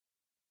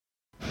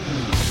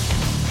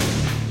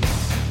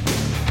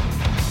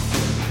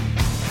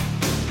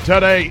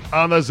Today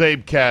on the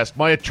Zabecast,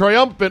 my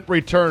triumphant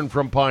return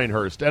from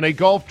Pinehurst and a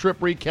golf trip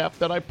recap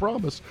that I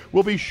promise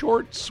will be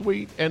short,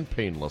 sweet, and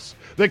painless.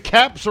 The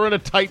Caps are in a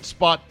tight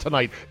spot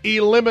tonight.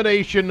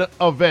 Elimination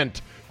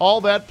event.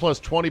 All that plus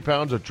 20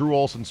 pounds of Drew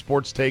Olson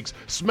sports takes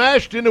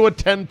smashed into a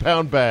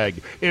 10-pound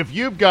bag. If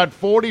you've got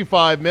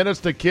 45 minutes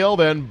to kill,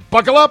 then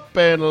buckle up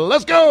and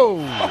let's go!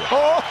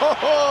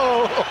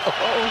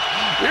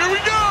 Here we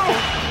go!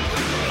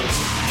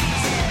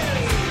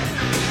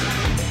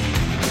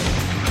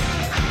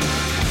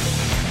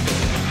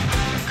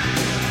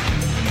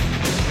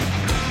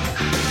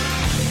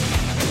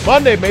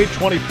 Monday, May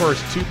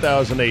 21st,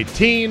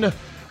 2018.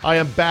 I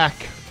am back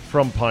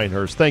from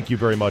Pinehurst. Thank you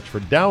very much for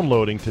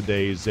downloading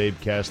today's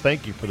Zabecast.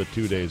 Thank you for the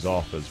 2 days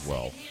off as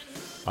well.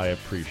 I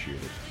appreciate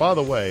it. By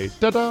the way,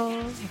 ta-da!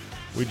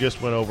 We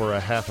just went over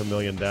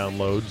 500,000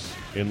 downloads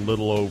in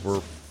little over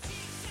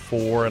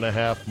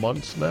 4.5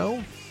 months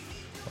now.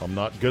 I'm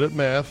not good at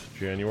math.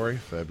 January,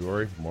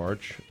 February,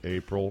 March,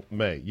 April,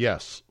 May.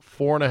 Yes,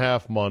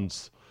 4.5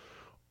 months.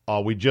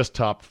 We just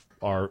topped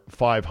our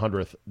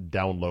 500th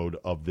download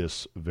of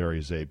this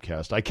very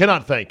Zabecast. I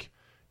cannot thank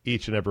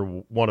each and every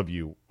one of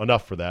you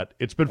enough for that.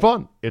 It's been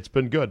fun. It's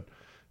been good.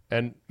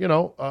 And, you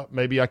know,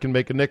 maybe I can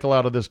make a nickel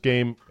out of this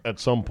game at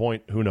some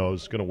point. Who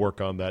knows? Going to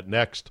work on that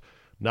next.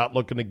 Not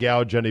looking to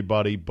gouge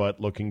anybody, but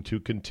looking to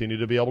continue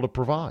to be able to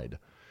provide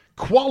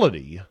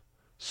quality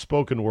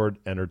spoken word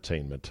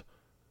entertainment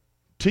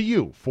to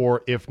you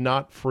for, if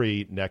not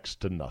free, next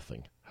to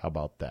nothing. How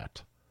about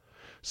that?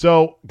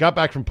 So, got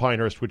back from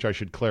Pinehurst, which I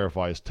should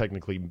clarify is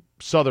technically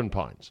Southern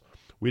Pines.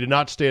 We did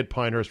not stay at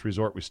Pinehurst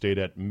Resort. We stayed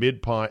at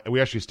Mid-Pine. We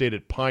actually stayed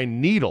at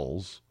Pine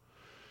Needles,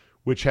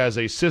 which has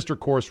a sister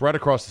course right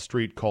across the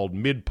street called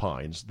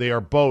Mid-Pines. They are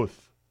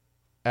both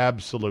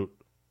absolute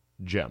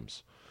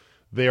gems.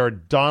 They are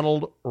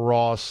Donald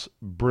Ross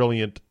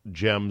brilliant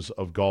gems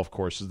of golf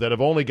courses that have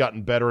only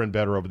gotten better and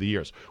better over the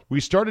years. We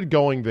started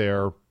going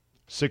there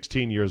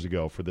 16 years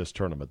ago for this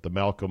tournament, the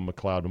Malcolm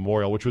McLeod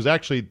Memorial, which was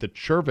actually the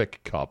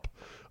Chervik Cup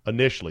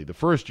initially. The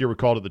first year we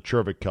called it the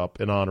Chervik Cup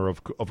in honor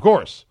of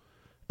course,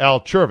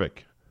 Al Chervik.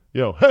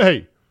 You know,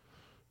 hey,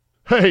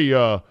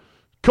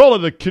 call it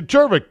the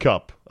Chervik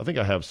Cup. I think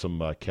I have some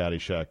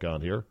Caddyshack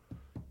on here.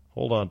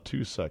 Hold on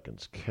 2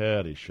 seconds.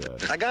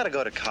 Caddyshack. I gotta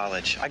go to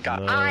college.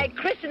 I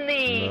christen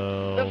thee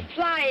the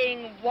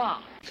Flying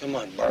Wasp. Come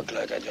on, bark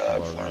like a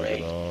dog for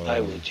me. I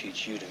will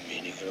teach you the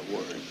meaning of the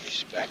word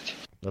respect.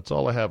 That's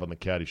all I have on the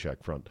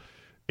Caddyshack front.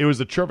 It was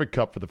the Chervik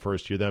Cup for the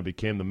first year. Then it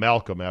became the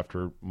Malcolm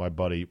after my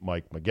buddy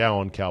Mike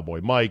McGowan,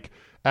 Cowboy Mike,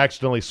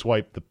 accidentally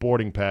swiped the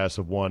boarding pass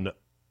of one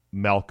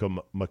Malcolm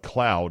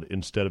McLeod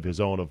instead of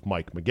his own of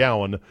Mike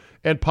McGowan,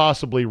 and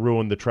possibly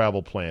ruined the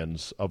travel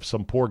plans of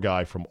some poor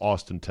guy from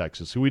Austin,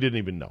 Texas, who we didn't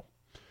even know.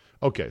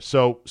 Okay,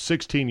 so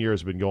 16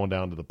 years have been going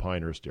down to the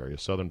Pinehurst area,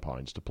 Southern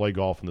Pines, to play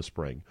golf in the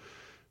spring.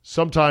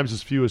 Sometimes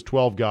as few as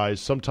 12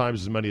 guys,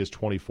 sometimes as many as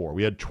 24.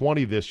 We had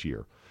 20 this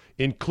year,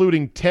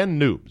 including 10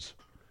 noobs,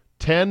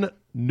 10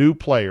 new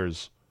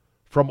players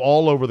from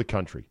all over the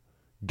country,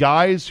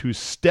 guys who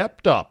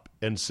stepped up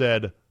and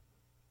said,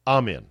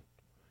 I'm in.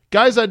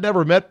 Guys I'd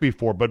never met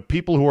before, but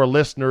people who are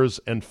listeners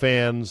and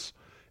fans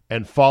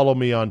and follow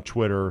me on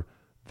Twitter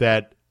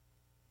that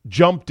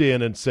jumped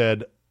in and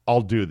said,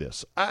 I'll do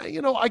this.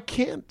 I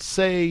can't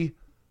say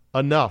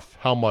enough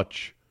how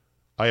much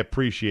I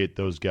appreciate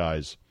those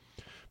guys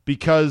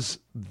because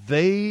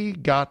they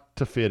got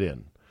to fit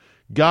in.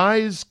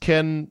 Guys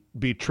can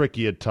be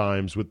tricky at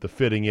times with the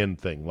fitting in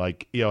thing.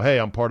 Like, hey,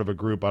 I'm part of a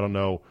group. I don't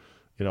know,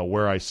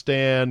 where I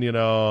stand, and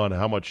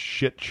how much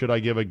shit should I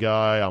give a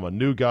guy. I'm a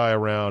new guy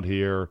around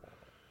here.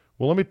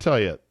 Well, let me tell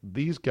you,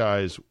 these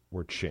guys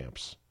were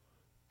champs.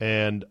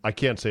 And I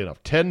can't say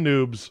enough. 10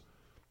 noobs,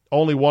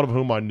 only one of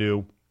whom I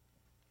knew.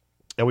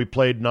 And we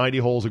played 90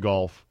 holes of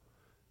golf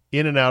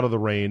in and out of the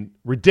rain.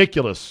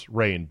 Ridiculous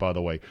rain, by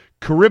the way.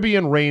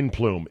 Caribbean rain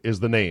plume is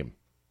the name.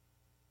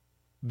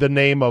 The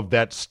name of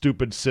that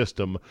stupid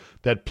system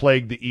that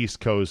plagued the East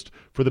Coast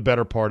for the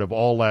better part of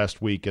all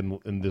last week and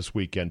this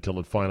weekend till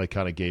it finally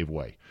kind of gave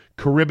way.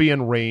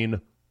 Caribbean rain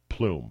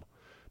plume.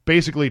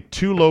 Basically,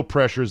 two low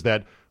pressures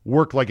that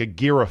work like a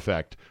gear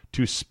effect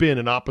to spin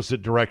in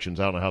opposite directions.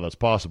 I don't know how that's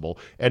possible.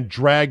 And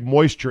drag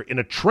moisture in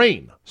a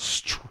train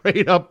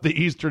straight up the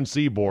eastern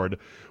seaboard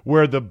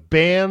where the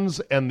bands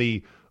and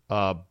the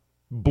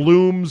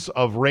blooms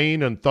of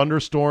rain and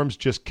thunderstorms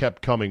just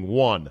kept coming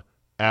one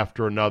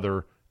after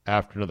another.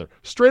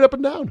 Straight up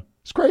and down.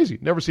 It's crazy.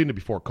 Never seen it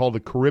before. Called the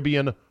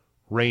Caribbean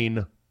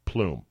rain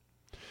plume.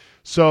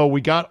 So we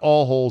got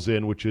all holes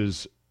in, which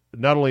is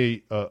not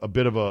only a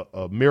bit of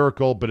a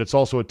miracle, but it's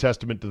also a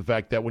testament to the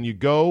fact that when you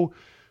go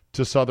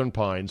to Southern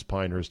Pines,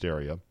 Pinehurst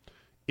area,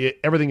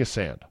 everything is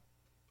sand.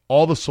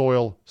 All the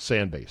soil,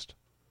 sand-based.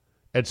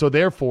 And so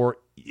therefore,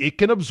 it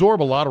can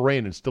absorb a lot of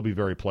rain and still be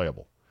very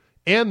playable.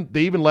 And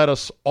they even let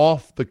us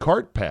off the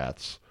cart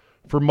paths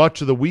for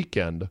much of the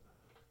weekend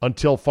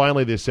until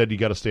finally they said you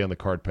got to stay on the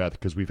cart path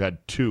because we've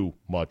had too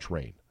much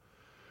rain.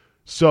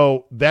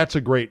 So that's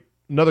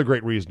another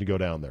great reason to go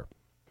down there.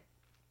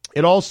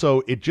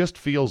 It just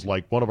feels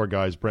like one of our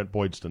guys, Brent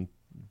Boydston.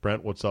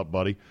 Brent, what's up,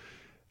 buddy?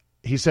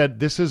 He said,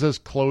 this is as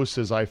close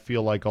as I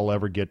feel like I'll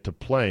ever get to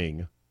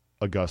playing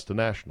Augusta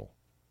National.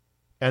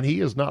 And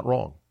he is not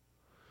wrong,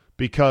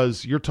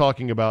 because you're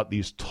talking about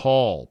these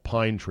tall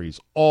pine trees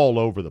all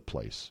over the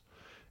place.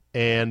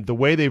 And the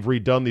way they've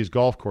redone these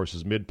golf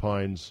courses, Mid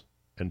Pines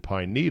and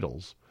Pine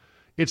Needles,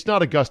 it's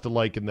not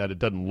Augusta-like in that it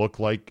doesn't look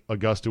like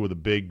Augusta with a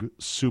big,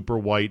 super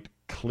white,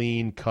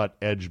 clean-cut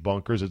edge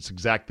bunkers. It's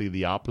exactly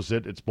the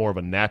opposite. It's more of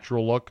a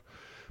natural look.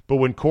 But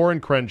when Corin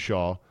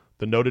Crenshaw,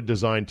 the noted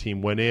design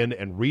team, went in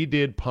and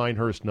redid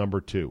Pinehurst No.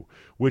 2,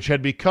 which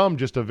had become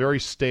just a very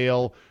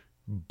stale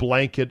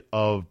blanket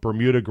of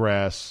Bermuda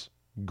grass,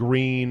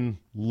 green,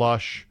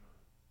 lush,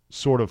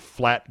 sort of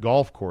flat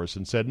golf course,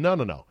 and said,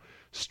 no.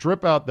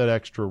 Strip out that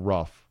extra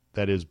rough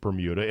that is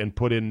Bermuda and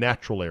put in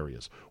natural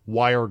areas,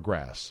 wire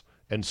grass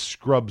and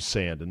scrub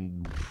sand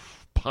and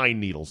pine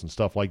needles and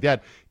stuff like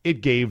that.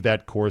 It gave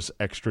that course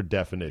extra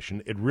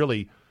definition.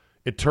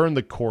 It turned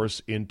the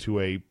course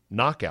into a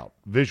knockout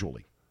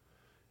visually.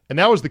 And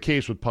that was the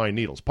case with Pine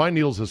Needles. Pine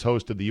Needles has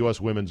hosted the U.S.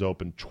 Women's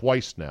Open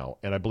twice now,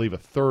 and I believe a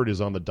third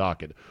is on the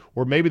docket.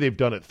 Or maybe they've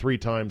done it 3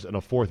 times and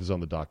a fourth is on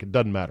the docket.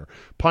 Doesn't matter.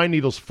 Pine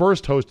Needles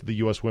first hosted the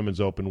U.S.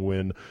 Women's Open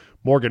when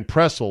Morgan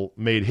Pressel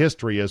made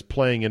history as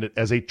playing in it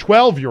as a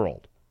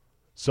 12-year-old.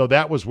 So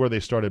that was where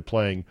they started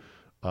playing.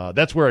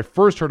 That's where I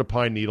first heard of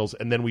Pine Needles,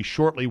 and then we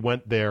shortly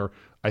went there,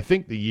 I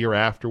think the year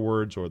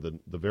afterwards or the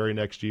very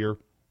next year.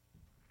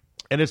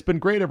 And it's been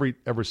great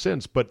ever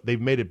since, but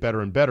they've made it better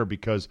and better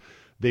because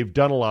they've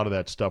done a lot of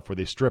that stuff where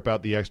they strip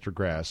out the extra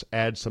grass,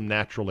 add some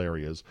natural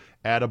areas,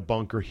 add a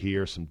bunker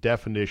here, some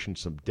definition,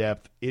 some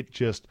depth.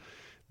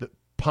 The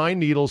Pine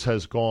Needles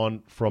has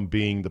gone from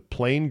being the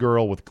plain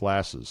girl with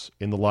glasses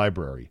in the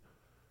library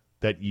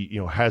that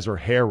has her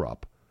hair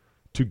up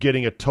to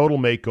getting a total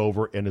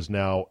makeover and is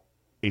now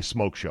a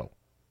smoke show.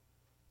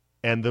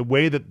 And the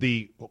way that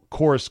the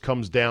course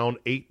comes down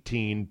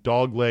 18,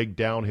 dogleg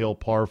downhill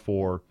par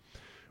 4,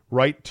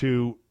 right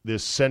to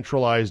this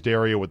centralized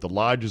area with the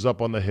lodges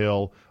up on the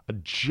hill, a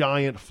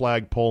giant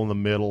flagpole in the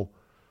middle,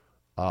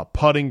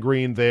 putting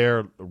green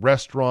there,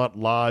 restaurant,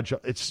 lodge.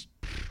 It's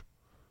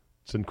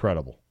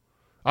incredible.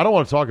 I don't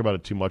want to talk about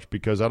it too much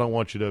because I don't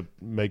want you to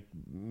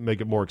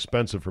make it more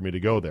expensive for me to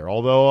go there.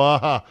 Although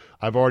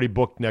I've already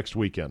booked next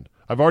weekend.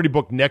 I've already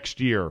booked next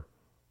year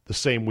the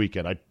same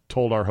weekend. I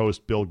told our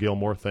host, Bill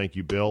Gilmore, thank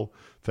you, Bill.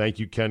 Thank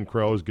you, Ken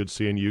Crow. It's good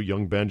seeing you.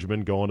 Young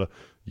Benjamin going to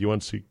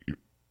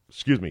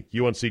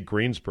UNC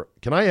Greensboro.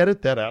 Can I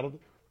edit that out of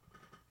it?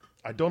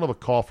 I don't have a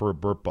cough or a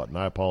burp button.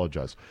 I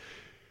apologize.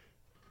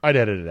 I'd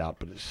edit it out,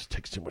 but it just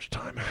takes too much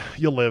time.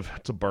 You'll live.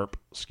 It's a burp.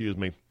 Excuse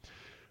me.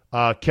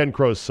 Ken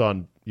Crow's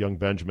son, young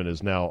Benjamin,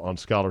 is now on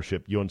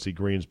scholarship, UNC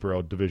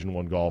Greensboro, Division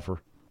I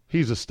golfer.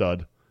 He's a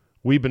stud.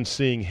 We've been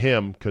seeing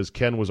him because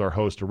Ken was our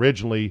host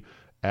originally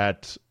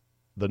at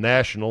the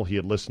National. He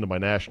had listened to my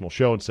National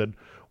show and said,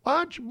 why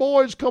don't you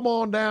boys come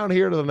on down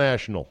here to the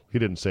National? He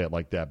didn't say it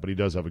like that, but he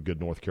does have a good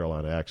North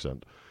Carolina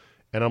accent.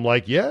 And I'm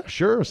like, yeah,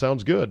 sure,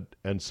 sounds good.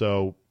 And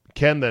so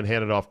Ken then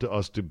handed off to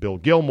us to Bill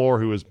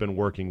Gilmore, who has been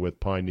working with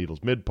Pine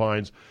Needles Mid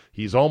Pines.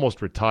 He's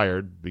almost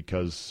retired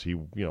because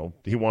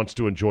he wants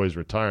to enjoy his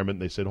retirement.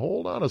 And they said,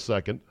 hold on a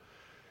second.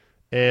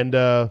 And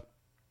I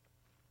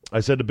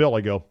said to Bill,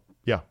 I go,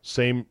 yeah,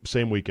 same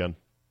weekend.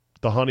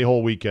 The Honey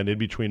Hole weekend in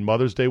between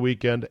Mother's Day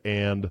weekend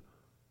and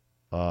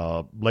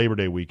Labor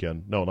Day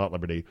weekend. No, not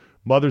Labor Day.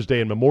 Mother's Day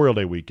and Memorial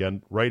Day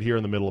weekend right here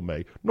in the middle of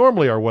May.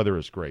 Normally our weather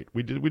is great.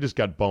 We just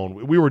got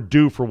boned. We were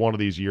due for one of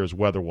these years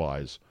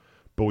weather-wise,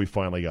 but we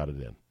finally got it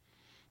in.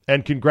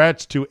 And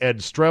congrats to Ed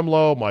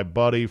Stremlow, my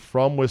buddy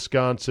from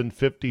Wisconsin,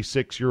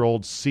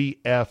 56-year-old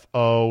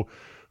CFO,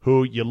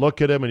 who you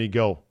look at him and you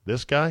go,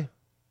 this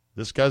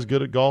guy's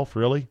good at golf,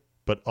 really?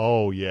 But,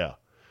 oh, yeah.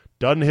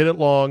 Doesn't hit it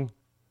long,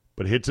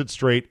 but hits it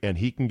straight, and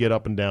he can get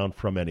up and down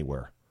from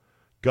anywhere.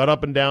 Got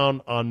up and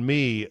down on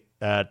me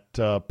at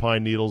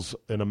Pine Needles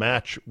in a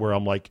match where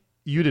I'm like,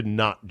 you did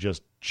not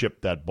just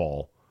chip that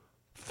ball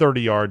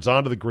 30 yards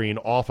onto the green,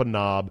 off a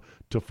knob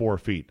to 4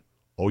 feet.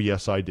 Oh,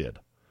 yes, I did.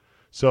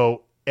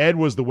 So Ed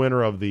was the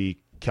winner of the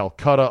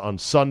Calcutta on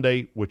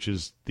Sunday, which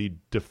is the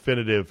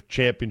definitive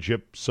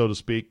championship, so to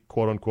speak,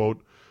 quote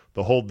unquote,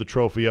 the hold the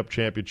trophy up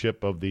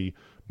championship of the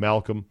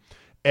Malcolm.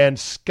 And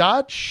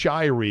Scott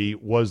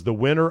Shirey was the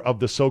winner of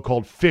the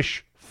so-called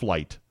fish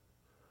flight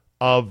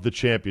of the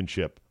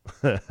championship,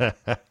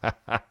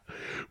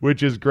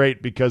 which is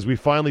great because we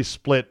finally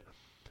split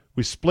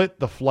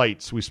the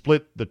flights. We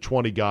split the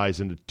 20 guys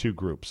into 2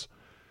 groups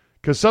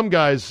because some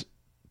guys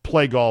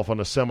play golf on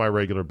a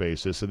semi-regular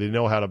basis and they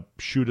know how to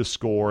shoot a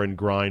score and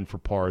grind for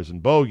pars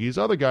and bogeys.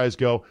 Other guys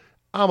go,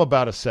 I'm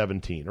about a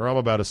 17 or I'm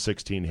about a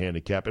 16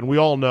 handicap. And we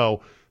all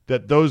know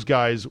that those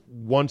guys,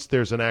 once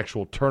there's an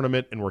actual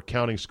tournament and we're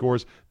counting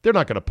scores, they're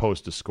not going to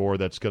post a score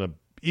that's going to,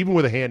 even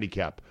with a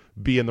handicap,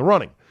 be in the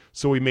running.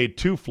 So we made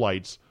 2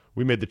 flights.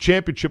 We made the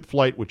championship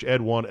flight, which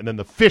Ed won, and then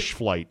the fish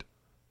flight,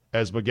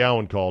 as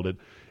McGowan called it,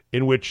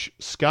 in which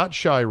Scott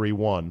Shirey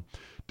won.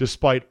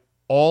 Despite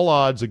all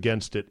odds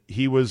against it,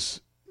 he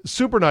was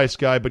Super nice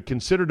guy, but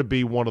considered to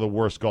be one of the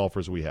worst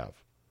golfers we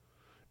have.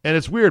 And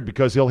it's weird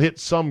because he'll hit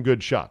some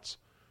good shots.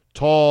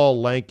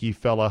 Tall, lanky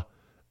fella,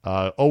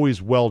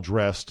 always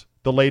well-dressed,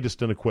 the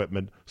latest in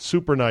equipment,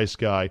 super nice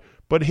guy,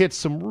 but hits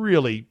some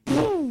really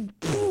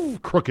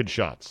crooked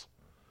shots.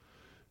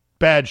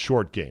 Bad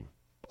short game.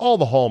 All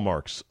the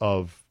hallmarks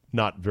of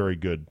not very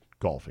good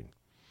golfing.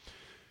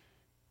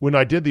 When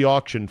I did the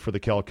auction for the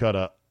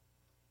Calcutta,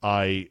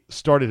 I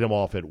started him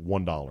off at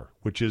 $1,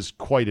 which is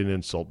quite an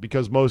insult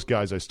because most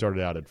guys I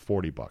started out at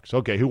 $40.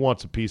 Okay, who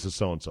wants a piece of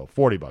so-and-so?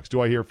 $40. Do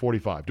I hear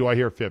 45? Do I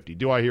hear 50?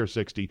 Do I hear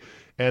 60?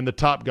 And the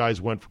top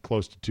guys went for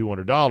close to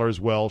 $200.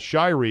 Well,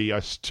 Shirey, I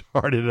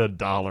started at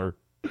 $1,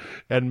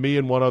 and me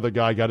and one other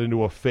guy got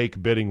into a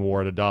fake bidding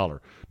war at $1.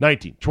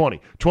 19,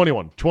 20,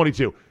 21,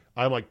 22.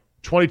 I'm like,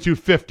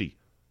 $22.50.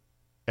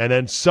 And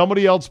then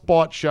somebody else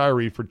bought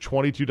Shirey for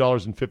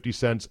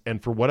 $22.50,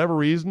 and for whatever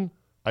reason,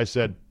 I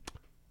said,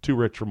 too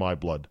rich for my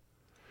blood.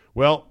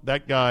 Well,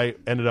 that guy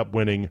ended up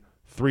winning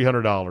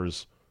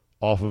 $300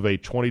 off of a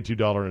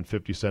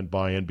 $22.50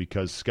 buy-in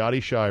because Scotty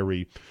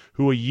Shirey,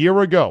 who a year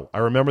ago, I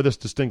remember this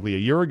distinctly, a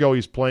year ago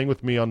he's playing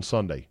with me on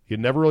Sunday. He had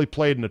never really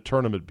played in a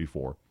tournament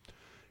before.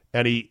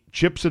 And he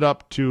chips it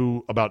up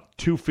to about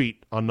 2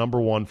 feet on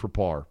number 1 for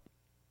par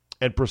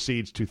and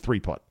proceeds to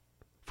 3-putt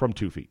from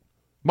 2 feet.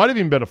 Might have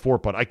even been a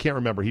 4-putt. I can't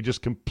remember. He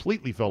just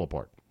completely fell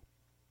apart.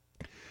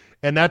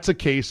 And that's a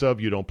case of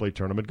you don't play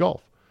tournament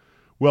golf.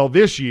 Well,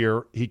 this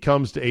year, he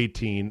comes to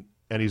 18,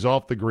 and he's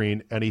off the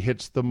green, and he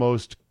hits the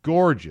most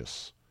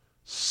gorgeous,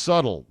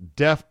 subtle,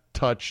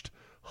 deft-touched,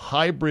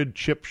 hybrid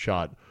chip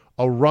shot,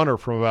 a runner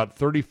from about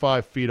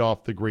 35 feet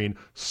off the green,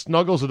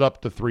 snuggles it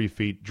up to 3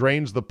 feet,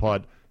 drains the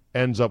putt,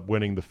 ends up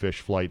winning the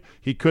fish flight.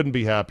 He couldn't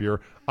be happier.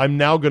 I'm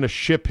now going to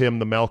ship him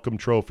the Malcolm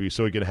Trophy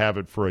so he can have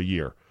it for a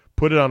year.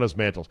 Put it on his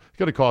mantle. It's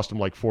going to cost him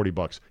like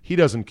 $40. He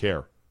doesn't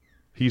care.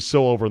 He's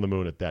so over the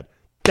moon at that.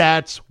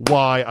 That's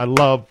why I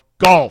love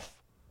golf.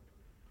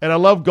 And I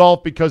love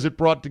golf because it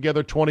brought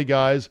together 20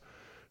 guys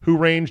who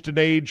ranged in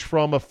age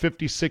from a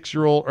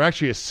 56-year-old, or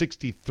actually a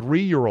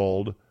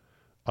 63-year-old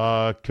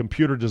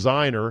computer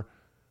designer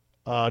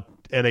and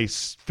a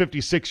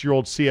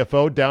 56-year-old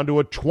CFO down to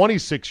a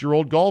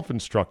 26-year-old golf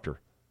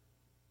instructor.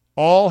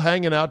 All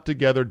hanging out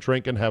together,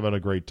 drinking, having a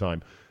great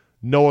time.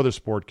 No other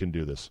sport can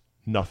do this.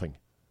 Nothing.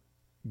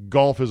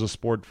 Golf is a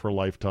sport for a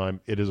lifetime.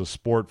 It is a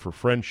sport for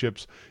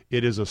friendships.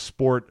 It is a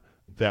sport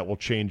that will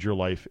change your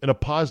life in a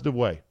positive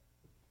way.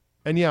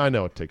 And yeah, I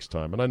know it takes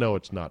time, and I know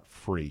it's not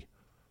free,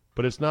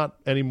 but it's not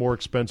any more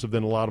expensive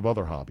than a lot of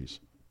other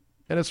hobbies.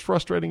 And it's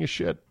frustrating as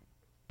shit.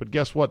 But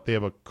guess what? They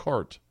have a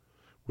cart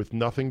with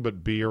nothing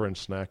but beer and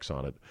snacks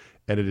on it,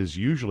 and it is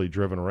usually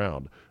driven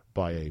around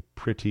by a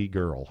pretty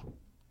girl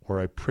or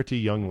a pretty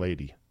young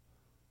lady.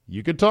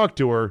 You can talk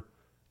to her.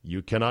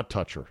 You cannot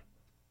touch her.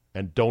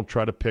 And don't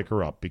try to pick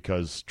her up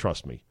because,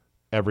 trust me,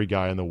 every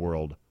guy in the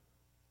world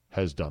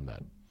has done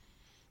that.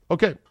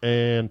 Okay,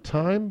 and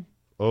time?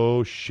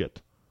 Oh,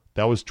 shit.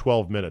 That was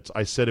 12 minutes.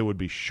 I said it would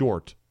be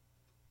short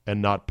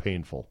and not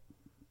painful.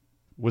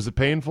 Was it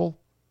painful?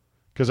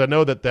 Because I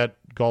know that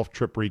golf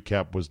trip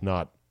recap was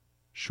not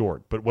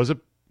short. But was it?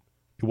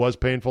 It was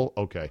painful?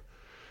 Okay.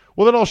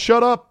 Well, then I'll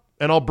shut up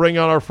and I'll bring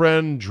on our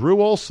friend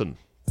Drew Olson.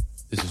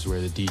 This is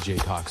where the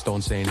DJ talks.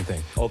 Don't say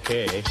anything.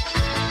 Okay.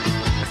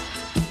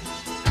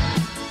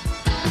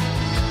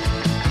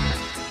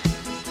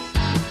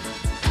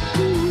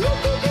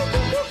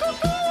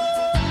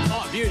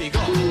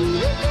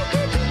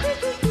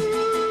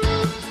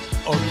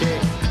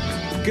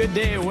 Good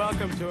day and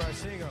welcome to our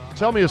sing-along.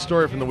 Tell me a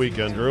story from the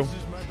weekend, Drew.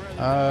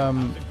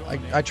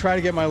 I try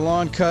to get my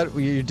lawn cut.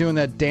 You're doing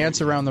that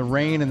dance around the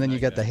rain, and then you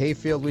got the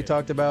hayfield we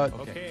talked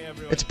about.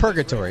 It's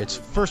purgatory. It's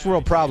first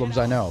world problems,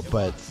 I know,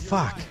 but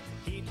fuck.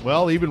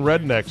 Well, even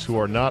rednecks who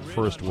are not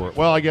first world.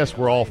 Well, I guess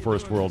we're all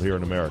first world here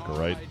in America,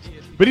 right?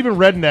 But even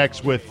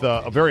rednecks with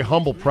a very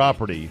humble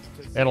property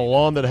and a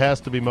lawn that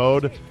has to be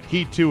mowed,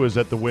 he too is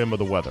at the whim of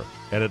the weather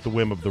and at the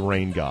whim of the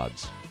rain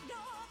gods.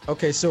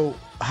 Okay, so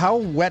how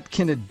wet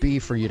can it be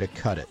for you to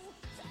cut it?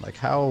 Like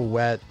how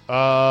wet?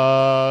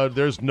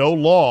 There's no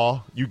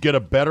law. You get a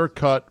better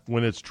cut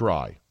when it's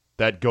dry.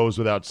 That goes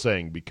without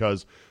saying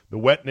because the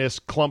wetness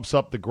clumps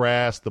up the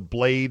grass. The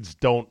blades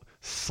don't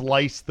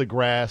slice the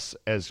grass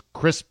as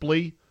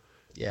crisply.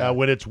 Yeah.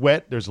 When it's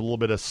wet, there's a little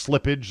bit of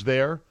slippage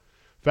there.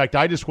 In fact,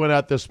 I just went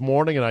out this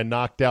morning and I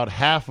knocked out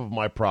half of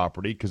my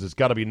property because it's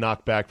got to be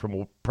knocked back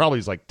from probably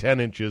is like 10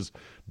 inches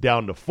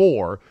down to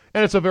 4.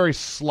 And it's a very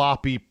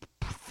sloppy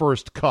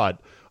first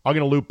cut. I'm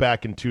going to loop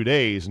back in 2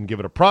 days and give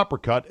it a proper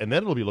cut, and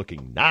then it'll be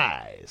looking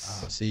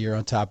nice. Oh, see, you're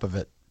on top of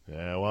it.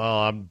 Yeah,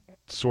 well, I'm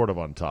sort of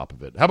on top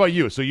of it. How about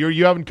you? So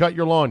you haven't cut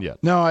your lawn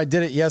yet? No, I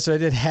did it yesterday.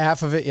 I did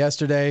half of it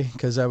yesterday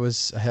because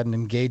I had an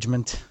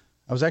engagement.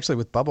 I was actually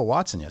with Bubba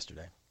Watson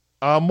yesterday.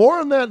 More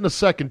on that in a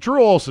second.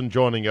 Drew Olson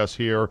joining us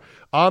here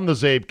on the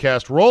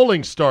Zabecast.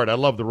 Rolling start. I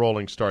love the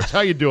rolling starts.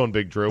 How you doing,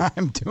 Big Drew?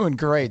 I'm doing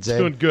great, Zabe.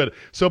 Doing good.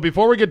 So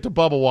before we get to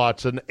Bubba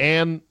Watson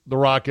and the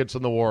Rockets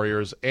and the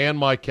Warriors and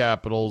my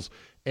Capitals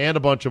and a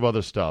bunch of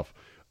other stuff,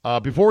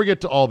 before we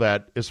get to all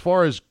that, as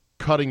far as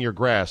cutting your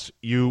grass,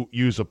 you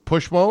use a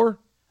push mower?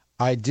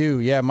 I do.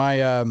 Yeah, my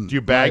Do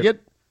you bag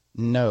it?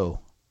 No.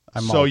 I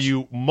mulch. So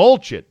you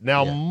mulch it.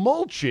 Now, Yeah.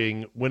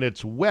 mulching when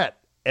it's wet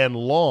and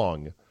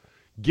long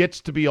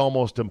gets to be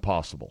almost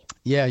impossible.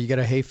 Yeah, you get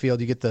a hay field,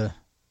 you get the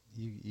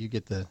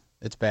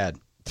it's bad.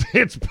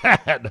 It's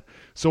bad.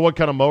 So what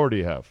kind of mower do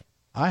you have?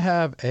 I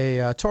have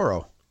a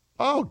Toro.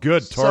 Oh,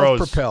 good. Toros.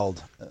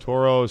 Self-propelled.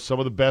 Toros, some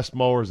of the best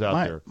mowers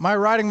out there. My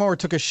riding mower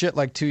took a shit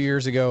like 2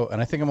 years ago,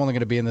 and I think I'm only going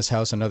to be in this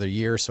house another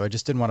year, so I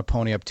just didn't want to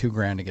pony up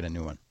 $2,000 to get a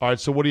new one. All right,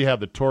 so what do you have?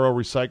 The Toro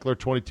Recycler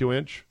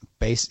 22-inch?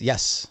 Base,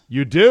 yes.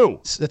 You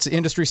do? That's the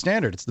industry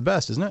standard. It's the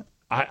best, isn't it?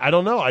 I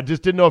don't know. I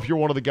just didn't know if you're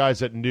one of the guys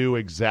that knew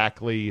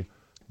exactly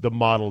the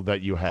model that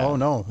you had. Oh,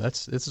 no.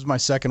 This is my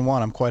second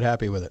one. I'm quite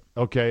happy with it.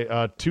 Okay,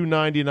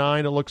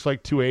 $299. It looks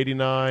like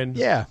 $289.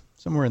 Yeah,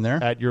 somewhere in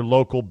there. At your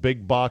local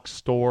big box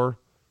store.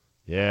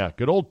 Yeah,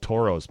 good old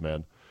Toros,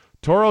 man.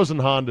 Toros and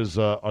Hondas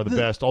are the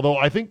best, although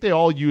I think they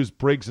all use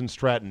Briggs &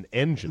 Stratton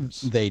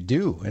engines. They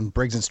do, and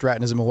Briggs &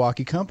 Stratton is a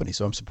Milwaukee company,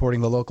 so I'm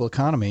supporting the local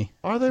economy.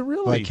 Are they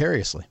really?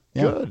 Vicariously.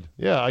 Yeah. Good.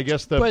 Yeah, I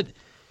guess But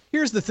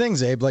here's the thing,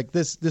 Zabe. Like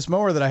this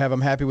mower that I have,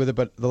 I'm happy with it,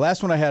 but the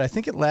last one I had, I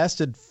think it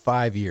lasted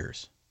 5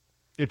 years.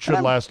 it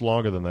should last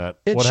longer than that.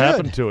 It What should.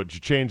 happened to it? Did you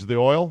change the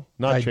oil?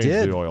 I Change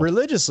did the oil.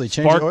 religiously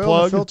change Spark the oil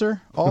plug? and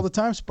filter all the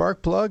time.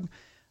 Spark plug.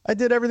 I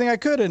did everything I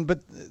could, but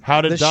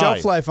How'd it the die?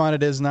 shelf life on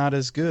it is not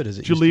as good as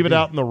it Did you used to leave it be.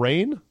 out in the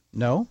rain?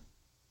 No,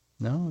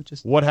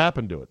 What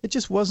happened to it? it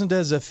just wasn't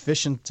as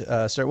efficient.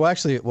 Start. Well,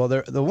 actually, the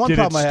one Did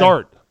it problem I had.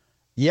 start?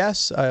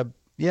 Yes,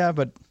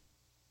 but.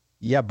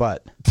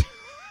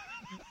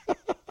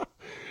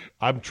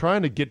 I'm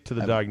trying to get to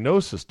the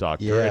diagnosis,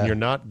 doctor, Yeah. and you're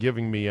not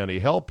giving me any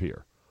help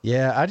here.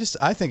 Yeah,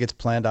 I think it's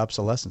planned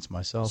obsolescence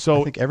myself.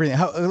 So- I think everything,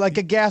 like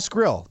a gas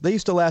grill, they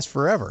used to last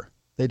forever.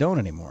 They don't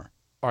anymore.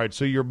 All right,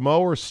 so your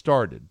mower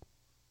started,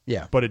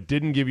 Yeah. but it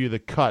didn't give you the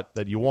cut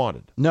that you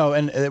wanted. No,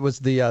 and it was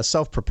the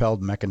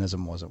self-propelled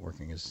mechanism wasn't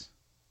working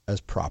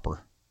as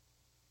proper.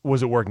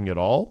 Was it working at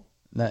all?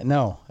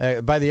 No,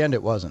 by the end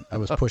it wasn't. I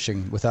was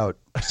pushing without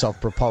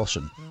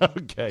self-propulsion.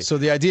 Okay. So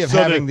the idea of So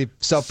having the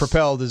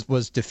self-propelled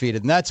was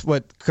defeated, and that's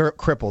what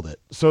crippled it.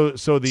 So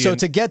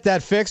to get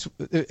that fixed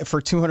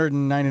for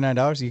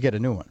 $299, you get a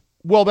new one.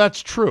 well,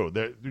 that's true.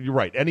 You're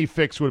right. Any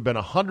fix would have been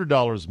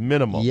 $100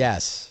 minimum.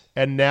 Yes.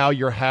 And now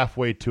you're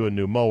halfway to a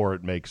new mower.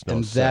 It makes no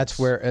And sense. that's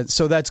where, and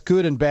so that's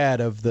good and bad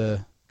of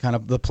the kind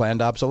of the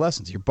planned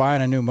obsolescence. You're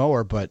buying a new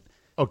mower, but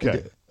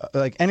Okay.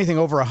 like anything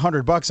over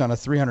 $100 on a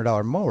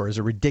 $300 mower is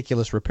a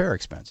ridiculous repair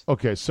expense.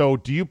 Okay, so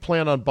do you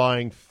plan on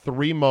buying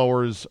 3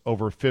 mowers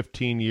over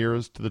 15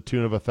 years to the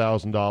tune of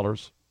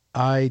 $1,000?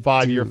 I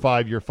 5 do. year,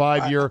 5 year,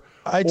 5 year,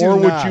 I do or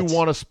would not. you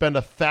want to spend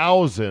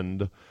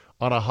 $1,000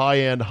 on a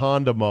high-end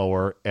Honda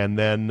mower and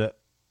then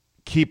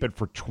keep it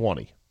for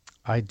 20?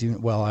 I do.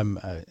 Well, I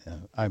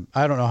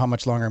don't know how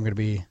much longer I'm going to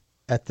be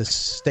at the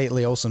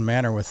stately Olson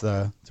Manor with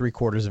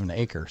 3/4 of an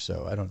acre.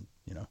 So I don't,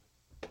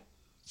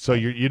 So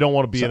you don't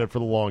want to be in it for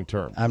the long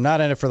term. I'm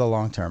not in it for the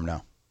long term.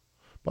 No.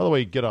 By the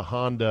way, you get a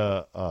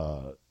Honda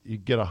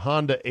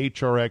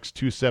HRX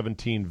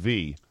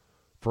 217V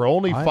for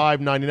only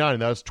 $599.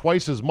 That's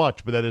twice as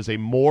much, but that is a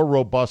more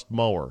robust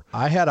mower.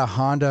 I had a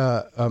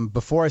Honda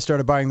before I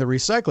started buying the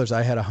recyclers.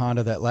 I had a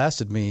Honda that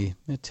lasted me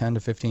 10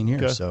 to 15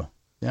 years. Okay. So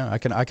yeah, I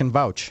can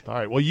vouch. All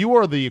right. Well, you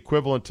are the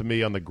equivalent to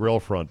me on the grill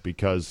front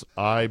because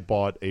I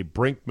bought a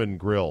Brinkman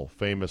grill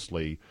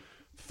famously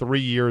 3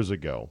 years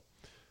ago.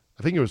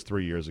 I think it was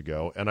 3 years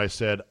ago. And I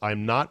said,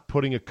 I'm not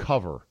putting a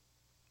cover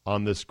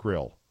on this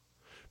grill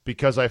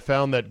because I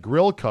found that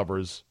grill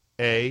covers,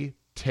 A,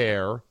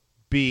 tear,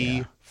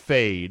 B,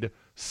 fade,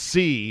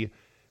 C,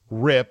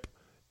 rip.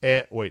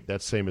 Wait,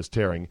 that's same as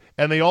tearing.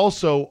 And they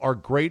also are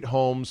great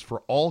homes for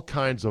all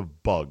kinds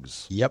of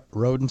bugs. Yep,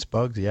 rodents,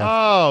 bugs. Yeah.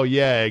 Oh,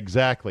 yeah,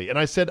 exactly. And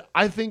I said,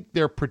 I think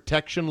their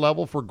protection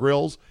level for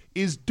grills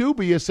is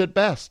dubious at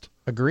best.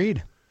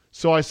 Agreed.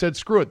 So I said,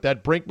 screw it.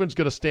 That Brinkman's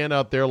going to stand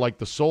out there like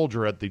the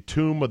soldier at the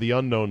tomb of the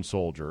unknown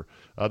soldier.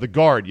 The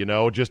guard,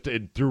 just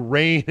through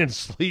rain and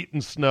sleet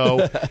and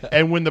snow.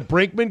 And when the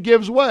Brinkman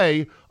gives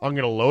way, I'm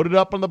going to load it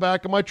up on the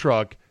back of my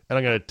truck, and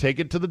I'm going to take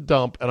it to the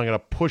dump, and I'm going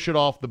to push it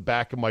off the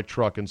back of my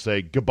truck and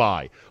say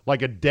goodbye.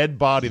 Like a dead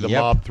body the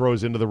mob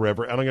throws into the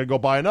river, and I'm going to go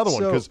buy another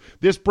one because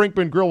this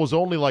Brinkman grill was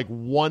only like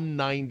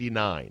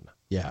 $199.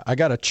 Yeah, I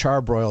got a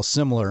Charbroil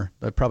similar,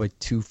 but probably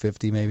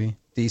 $250 maybe.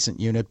 Decent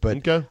unit, but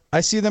Okay.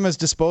 I see them as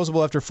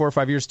disposable after 4 or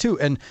 5 years too.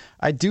 And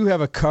I do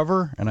have a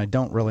cover, and I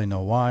don't really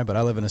know why, but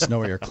I live in a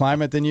snowier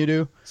climate than you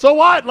do. So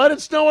what? Let it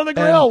snow on the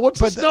grill. What's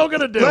the But snow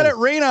going to do? Let it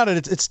rain on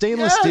it. It's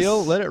stainless Yes.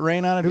 steel. Let it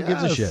rain on it. Who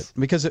gives a Yes. shit?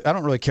 Because I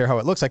don't really care how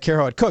it looks. I care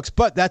how it cooks.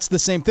 But that's the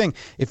same thing.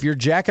 If you're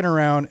jacking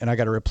around and I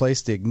got to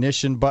replace the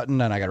ignition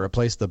button and I got to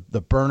replace the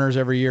burners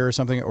every year or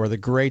something, or the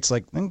grates,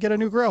 then get a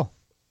new grill.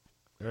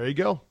 There you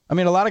go. I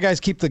mean, a lot of guys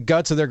keep the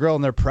guts of their grill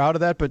and they're proud of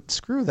that, but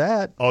screw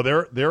that. Oh,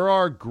 there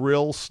are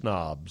grill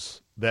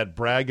snobs that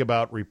brag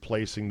about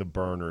replacing the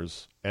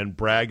burners and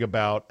brag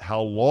about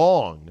how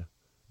long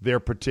their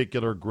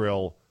particular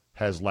grill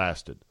has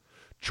lasted.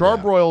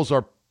 Charbroils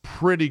are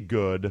pretty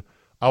good.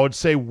 I would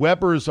say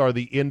Weber's are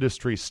the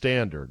industry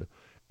standard.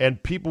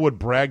 And people would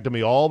brag to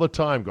me all the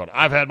time going,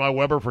 I've had my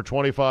Weber for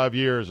 25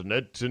 years, and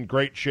it's in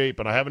great shape,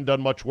 and I haven't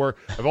done much work.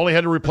 I've only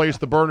had to replace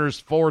the burners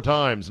 4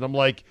 times. And I'm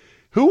like,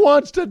 who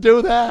wants to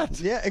do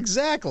that? Yeah,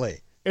 exactly.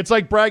 It's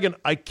like bragging,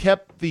 I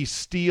kept the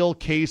steel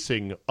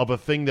casing of a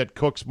thing that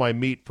cooks my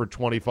meat for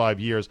 25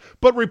 years,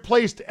 but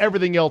replaced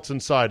everything else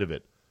inside of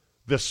it.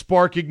 The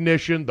spark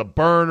ignition, the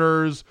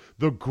burners,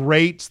 the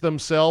grates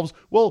themselves.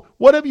 Well,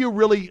 what has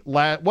really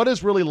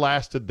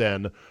lasted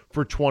then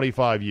for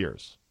 25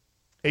 years?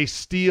 A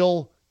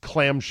steel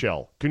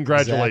clamshell.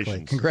 Congratulations.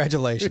 Exactly.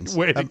 Congratulations.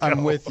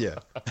 I'm with you.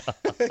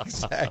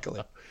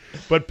 Exactly.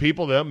 But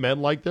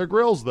men like their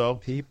grills,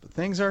 though.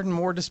 Things are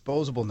more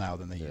disposable now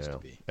than they used to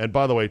be. And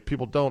by the way,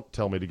 people don't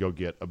tell me to go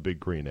get a big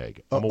green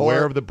egg. I'm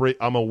aware of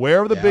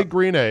the big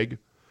green egg.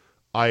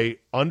 I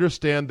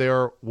understand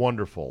they're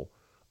wonderful.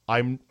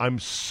 I'm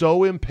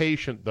so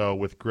impatient, though,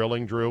 with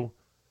grilling, Drew.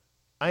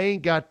 I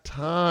ain't got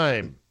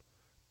time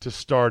to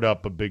start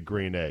up a big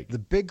green egg. The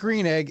big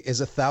green egg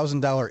is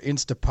 $1,000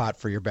 Instapot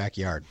for your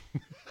backyard.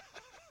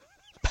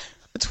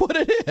 That's what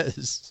it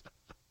is.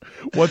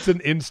 What's an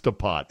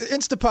Instapot?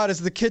 Instapot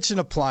is the kitchen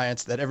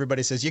appliance that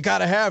everybody says you got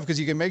to have because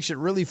you can make shit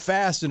really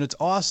fast and it's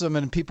awesome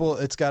and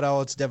it's got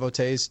all its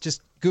devotees.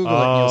 Just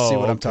Google it and you'll see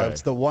what I'm talking about.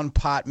 It's the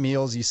one-pot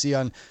meals you see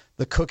on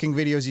the cooking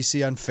videos you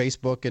see on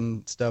Facebook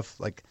and stuff.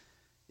 Like,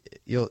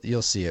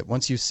 you'll see it.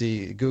 Once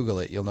you Google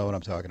it, you'll know what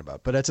I'm talking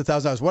about. But it's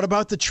 $1,000. What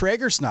about the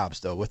Traeger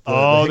snobs, though, with the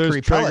hickory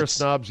there's Traeger pellets?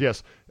 snobs,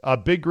 yes. A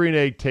big green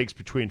egg takes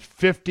between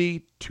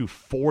 50 to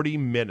 40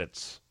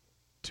 minutes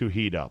to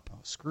heat up. Oh,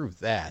 screw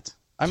that.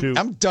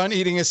 I'm done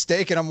eating a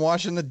steak and I'm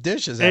washing the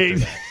dishes after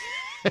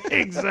that.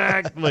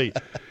 Exactly.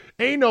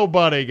 Ain't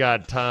nobody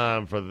got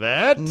time for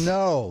that.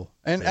 No.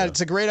 And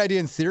it's a great idea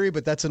in theory,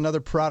 but that's another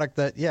product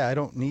that, I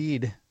don't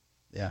need.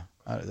 Yeah.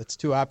 That's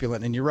too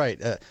opulent, and you're right.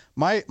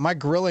 My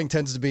grilling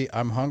tends to be,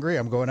 I'm hungry,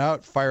 I'm going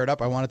out, fire it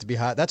up, I want it to be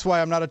hot. That's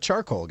why I'm not a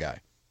charcoal guy.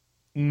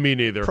 Me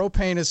neither.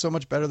 Propane is so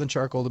much better than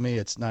charcoal to me,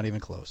 it's not even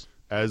close.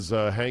 As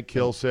Hank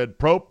Hill said,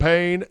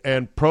 propane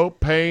and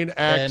propane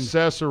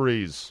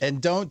accessories.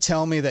 And don't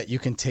tell me that you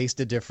can taste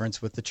a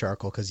difference with the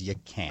charcoal, because you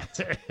can't.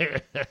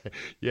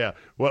 Yeah.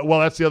 Well,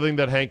 that's the other thing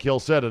that Hank Hill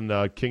said in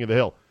King of the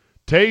Hill.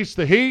 Taste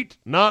the heat,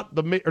 not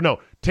the meat. Or no,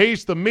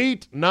 taste the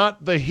meat,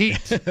 not the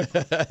heat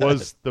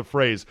was the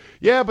phrase.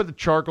 Yeah, but the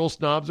charcoal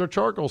snobs are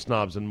charcoal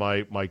snobs. And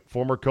my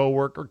former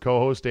co-worker,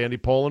 co-host Andy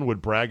Poland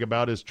would brag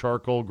about his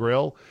charcoal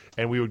grill,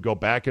 and we would go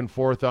back and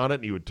forth on it,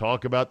 and he would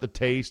talk about the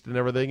taste and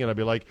everything. And I'd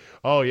be like,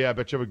 oh, yeah, I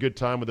bet you have a good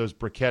time with those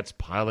briquettes,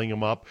 piling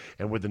them up,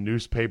 and with the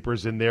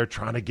newspapers in there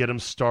trying to get them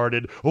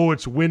started. Oh,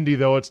 it's windy,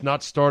 though. It's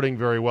not starting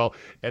very well.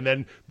 And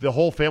then the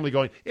whole family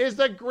going, is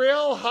the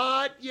grill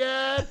hot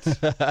yet?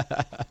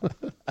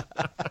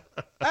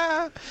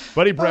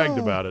 But he bragged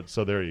about it,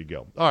 so there you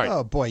go. All right.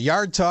 Oh, boy.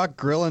 Yard talk,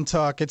 grilling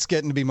talk. It's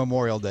getting to be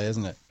Memorial Day,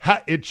 isn't it?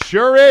 It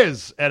sure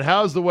is. And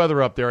how's the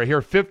weather up there? I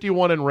hear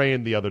 51 and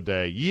rain the other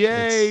day.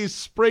 Yay,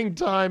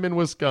 springtime in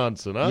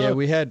Wisconsin, huh? Yeah,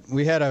 we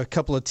had a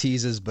couple of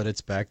teases, but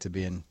it's back to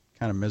being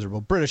kind of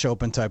miserable. British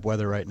Open type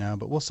weather right now,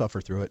 but we'll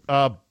suffer through it.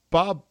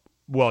 Bob,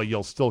 well,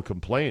 you'll still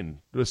complain.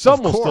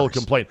 Some will still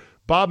complain.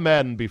 Bob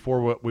Madden,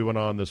 before we went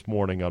on this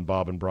morning on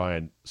Bob and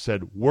Brian,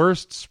 said,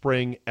 worst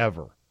spring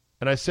ever.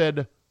 And I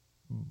said,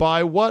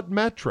 by what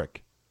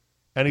metric?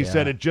 And he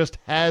said, it just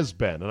has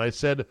been. And I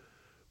said,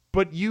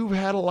 but you've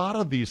had a lot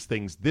of these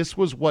things. This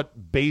was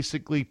what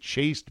basically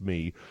chased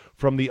me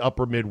from the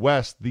upper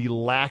Midwest, the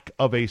lack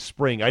of a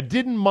spring. I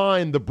didn't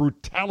mind the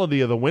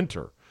brutality of the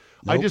winter.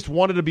 Nope. I just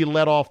wanted to be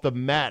let off the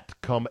mat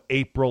come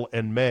April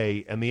and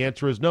May. And the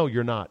answer is no,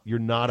 you're not. You're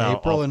not out.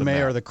 April and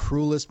May are the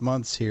cruelest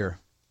months here.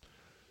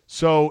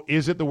 So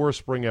is it the worst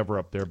spring ever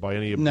up there by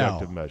any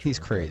objective measure? He's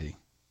crazy.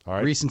 All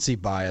right. Recency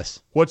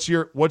bias. What's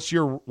your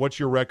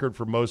record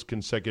for most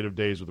consecutive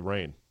days with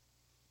rain?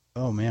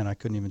 Oh man, I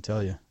couldn't even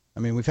tell you. I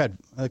mean,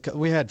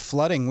 we had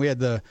flooding. We had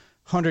the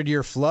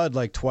 100-year flood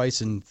like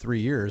twice in 3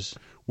 years.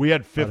 We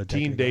had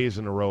 15 days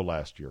in a row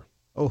last year.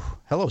 Oh,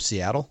 hello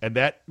Seattle. And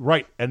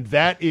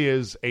that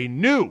is a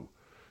new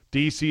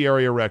DC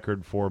area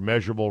record for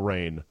measurable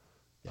rain,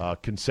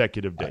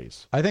 consecutive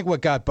days. I think what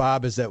got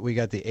Bob is that we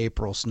got the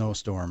April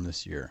snowstorm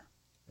this year.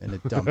 And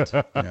it dumped,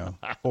 4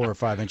 or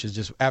 5 inches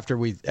just after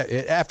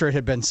it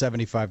had been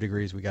 75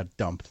 degrees. We got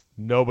dumped.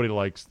 Nobody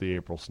likes the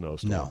April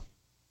snowstorm. No.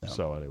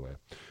 So anyway,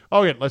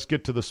 okay, let's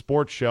get to the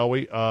sports, shall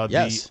we?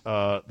 Yes.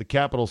 The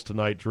Capitals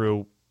tonight,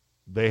 Drew.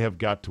 They have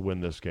got to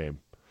win this game.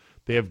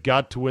 They have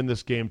got to win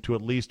this game to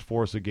at least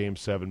force a Game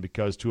 7,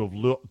 because to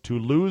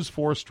lose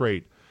 4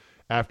 straight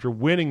after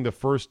winning the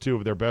first 2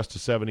 of their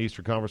best-of-7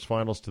 Eastern Conference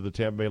Finals to the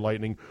Tampa Bay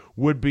Lightning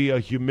would be a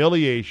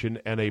humiliation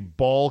and a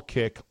ball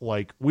kick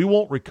like we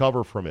won't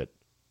recover from it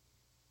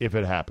if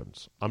it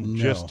happens. I'm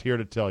just here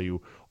to tell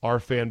you, our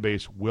fan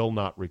base will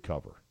not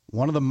recover.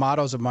 One of the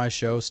mottos of my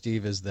show,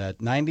 Steve, is that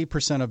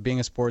 90% of being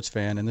a sports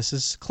fan, and this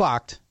is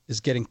clocked, is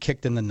getting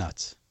kicked in the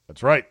nuts.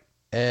 That's right.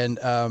 And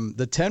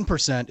the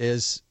 10%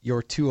 is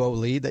your 2-0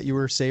 lead that you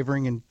were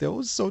savoring, and it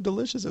was so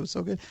delicious. It was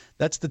so good.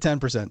 That's the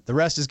 10%. The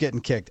rest is getting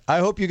kicked. I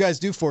hope you guys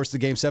do force the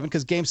Game 7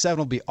 because Game 7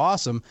 will be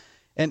awesome,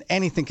 and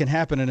anything can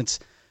happen. And it's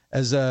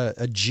as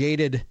a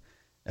jaded,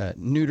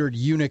 neutered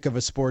eunuch of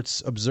a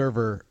sports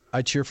observer,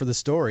 I cheer for the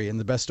story, and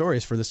the best story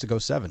is for this to go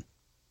 7.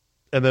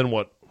 And then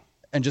what?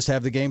 And just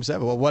have the Game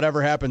 7. Well,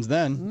 whatever happens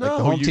then. The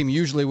home team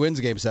usually wins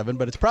Game 7,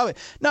 but it's probably...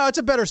 No, it's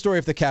a better story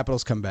if the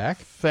Capitals come back.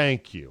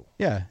 Thank you.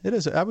 Yeah, it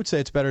is. I would say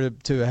it's better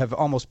to have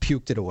almost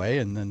puked it away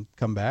and then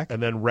come back.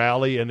 And then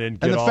rally and then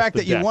get And the off fact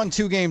the that you deck. won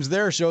 2 games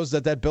there shows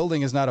that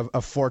building is not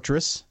a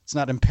fortress. It's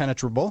not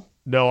impenetrable.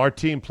 No, our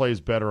team plays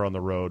better on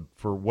the road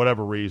for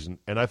whatever reason.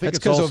 And I think That's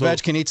it's because also...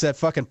 Ovechkin eats that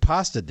fucking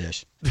pasta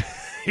dish.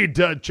 He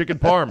does. Chicken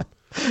parm.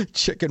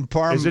 Chicken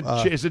parm.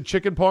 Is it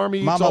chicken parm he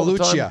eats Mama all the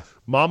time? Lucia.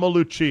 Mama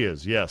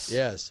Lucia's, yes.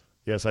 Yes.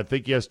 Yes, I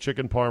think he has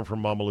chicken parm from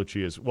Mama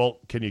Lucia's. Well,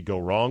 can you go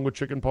wrong with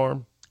chicken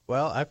parm?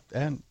 Well, I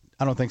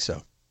don't think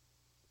so.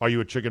 Are you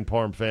a chicken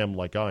parm fan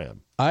like I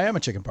am? I am a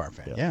chicken parm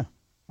fan, yeah.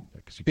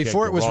 'Cause you can't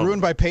Before go it was wrong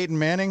ruined with by Peyton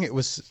Manning, it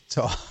was...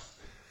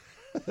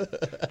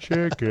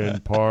 chicken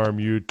parm,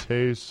 you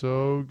taste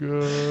so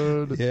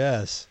good.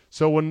 Yes.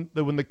 So when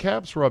the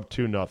Caps were up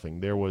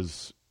 2-0, there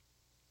was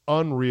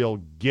unreal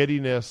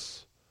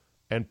giddiness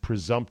and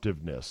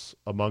presumptiveness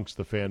amongst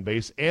the fan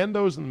base and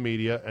those in the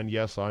media, and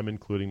yes, I'm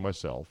including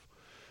myself,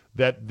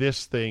 that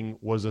this thing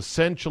was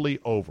essentially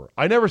over.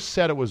 I never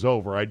said it was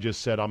over. I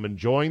just said I'm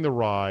enjoying the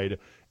ride,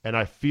 and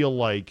I feel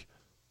like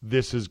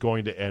this is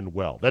going to end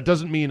well. That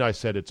doesn't mean I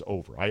said it's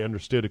over. I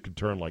understood it could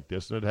turn like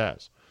this, and it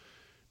has.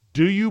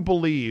 Do you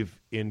believe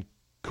in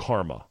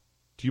karma?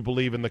 Do you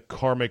believe in the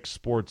karmic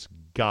sports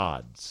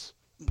gods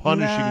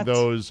punishing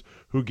those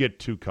who get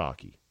too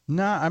cocky?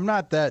 No, I'm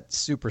not that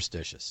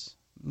superstitious.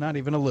 Not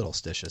even a little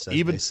stitious,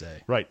 as they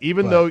say. Right.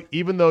 Even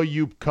though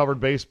you covered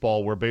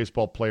baseball, where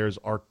baseball players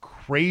are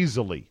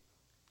crazily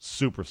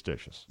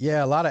superstitious.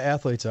 Yeah, a lot of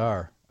athletes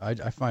are.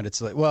 I find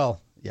it's like,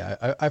 well,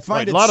 yeah, I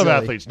find it a lot silly.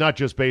 of athletes, not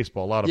just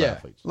baseball. A lot of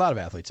athletes. A lot of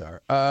athletes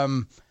are.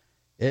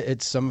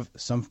 It's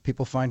some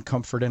people find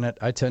comfort in it.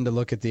 I tend to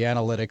look at the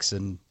analytics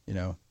and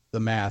the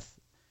math.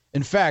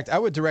 In fact, I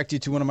would direct you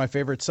to one of my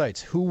favorite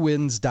sites,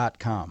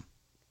 WhoWins.com.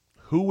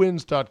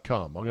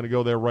 WhoWins.com. I'm going to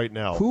go there right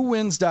now.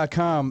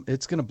 WhoWins.com.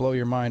 It's going to blow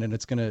your mind,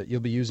 and you'll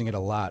be using it a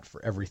lot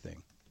for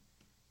everything.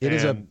 It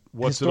is a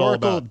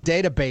historical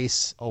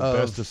database of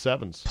best of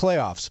sevens.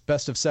 Playoffs,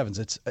 best of sevens.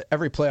 It's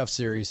every playoff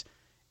series.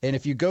 And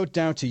if you go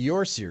down to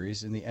your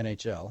series in the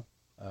NHL,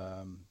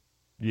 and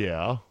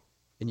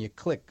you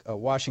click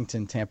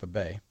Washington, Tampa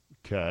Bay,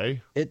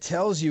 okay, it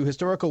tells you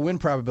historical win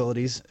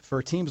probabilities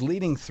for teams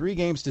leading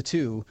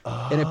 3-2,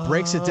 and it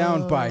breaks it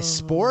down by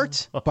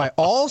sport, by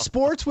all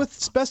sports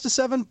with best of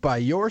 7, by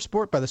your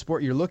sport, by the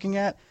sport you're looking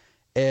at,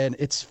 and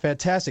it's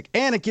fantastic.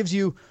 And it gives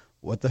you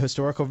what the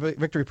historical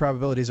victory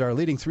probabilities are: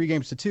 leading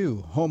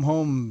 3-2,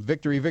 home,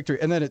 victory,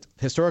 and then it's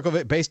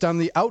historical based on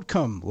the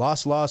outcome: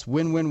 loss,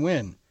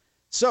 win.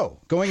 So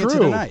going into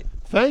tonight.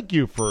 Thank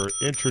you for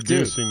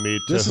introducing me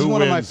to This is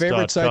one of my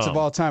favorite whowins.com. sites of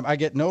all time. I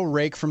get no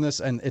rake from this,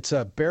 and it's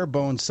a bare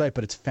bones site,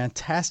 but it's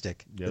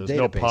fantastic. Yeah, there's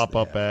no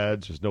pop-up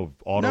ads. There's no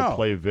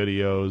autoplay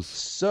videos.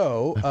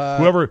 So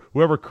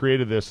whoever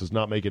created this is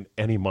not making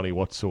any money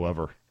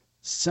whatsoever.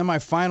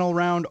 Semifinal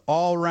round,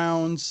 all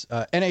rounds,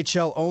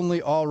 NHL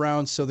only all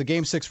rounds. So the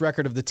Game 6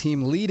 record of the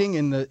team leading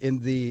in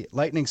the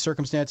Lightning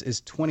circumstance is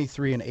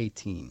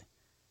 23-18.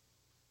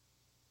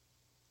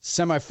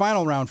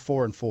 Semifinal round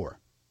 4-4.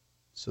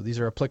 So these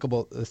are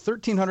applicable.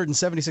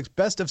 1,376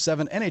 best of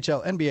 7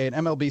 NHL, NBA, and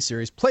MLB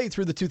series played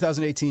through the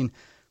 2018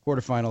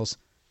 quarterfinals.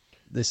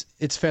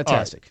 It's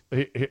fantastic.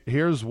 Right.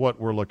 Here's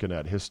what we're looking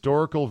at: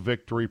 historical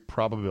victory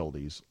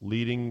probabilities,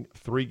 leading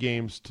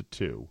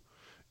 3-2,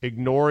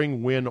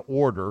 ignoring win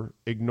order,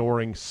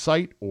 ignoring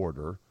site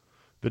order.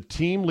 The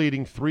team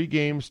leading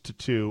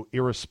 3-2,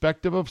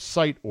 irrespective of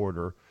site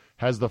order,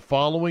 has the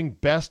following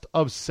best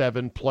of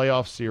 7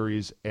 playoff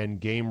series and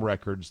game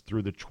records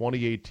through the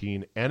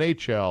 2018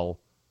 NHL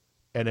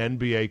and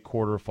NBA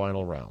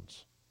quarterfinal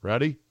rounds.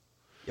 Ready?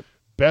 Yep.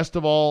 Best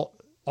of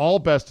all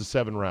best of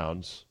 7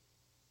 rounds,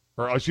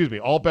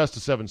 all best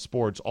of 7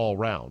 sports, all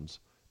rounds,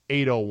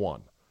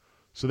 801.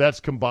 So that's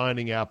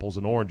combining apples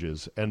and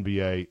oranges,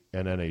 NBA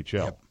and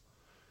NHL. Yep.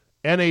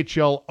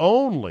 NHL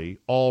only,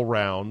 all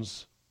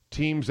rounds,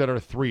 teams that are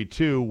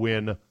 3-2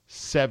 win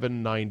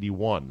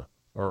 791.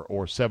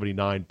 Or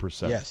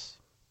 79%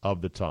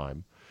 of the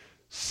time.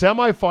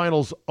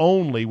 Semifinals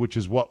only, which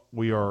is what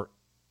we are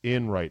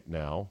in right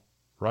now,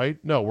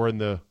 right? No, we're in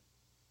the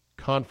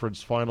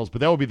conference finals, but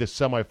that would be the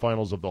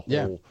semifinals of the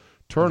whole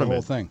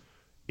tournament. The whole thing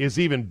is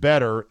even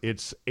better.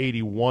 It's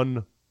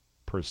 81%.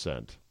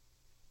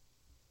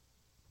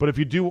 But if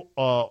you do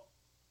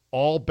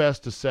all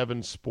best of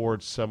 7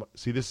 sports,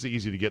 see, this is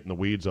easy to get in the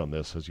weeds on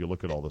this as you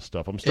look at all this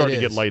stuff. I'm starting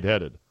to get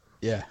lightheaded.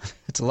 Yeah,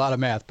 it's a lot of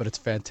math, but it's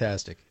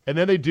fantastic. And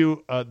then they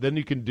do. Then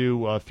you can do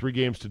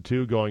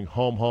 3-2, going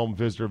home,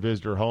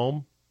 visitor,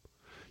 home.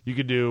 You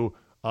could do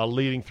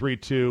leading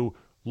 3-2,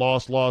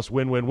 loss,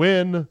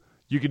 win.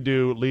 You could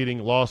do leading,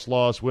 loss,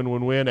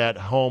 win, at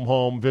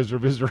home,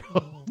 visitor,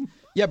 home.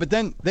 Yeah, but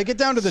then they get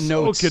down to the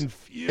notes. So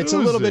confusing. It's a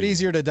little bit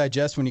easier to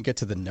digest when you get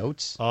to the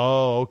notes.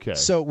 Oh, okay.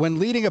 So when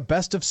leading a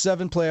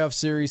best-of-7 playoff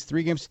series,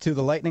 3-2,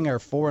 the Lightning are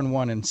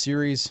 4-1 in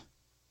series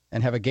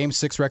and have a Game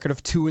 6 record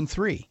of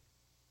 2-3.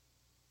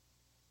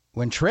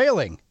 When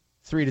trailing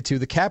 3-2,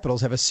 the Capitals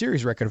have a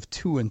series record of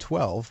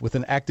 2-12 with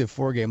an active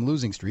 4-game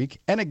losing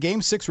streak and a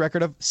Game 6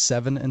 record of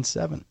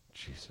 7-7.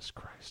 Jesus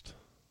Christ.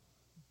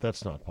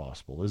 That's not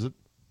possible, is it?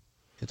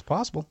 It's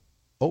possible.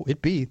 Oh,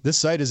 it be. This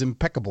site is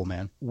impeccable,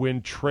 man.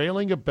 When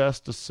trailing a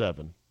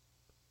best-of-7,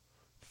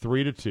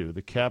 3-2,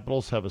 the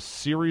Capitals have a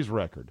series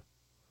record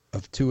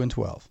of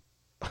 2-12.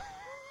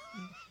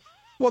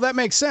 Well, that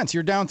makes sense.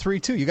 You're down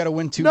 3-2. You got to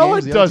win 2 No,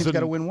 games. it The other team's doesn't. got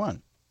to win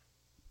 1.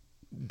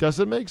 Does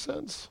it make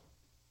sense?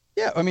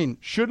 Yeah, I mean,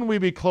 Shouldn't we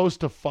be close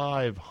to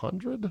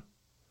 500?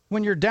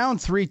 when you're down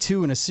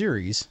 3-2 in a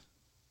series,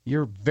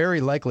 you're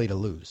very likely to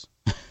lose.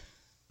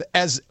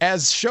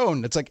 As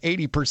shown, it's like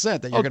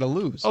 80% that you're going to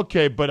lose.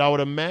 Okay, but I would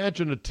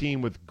imagine a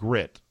team with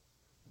grit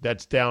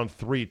that's down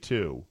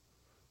 3-2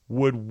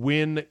 would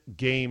win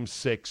Game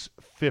 6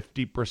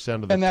 50%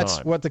 of the time. And that's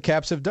what the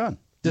Caps have done.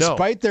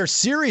 Despite their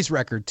series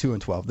record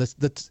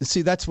 2-12.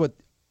 See, that's what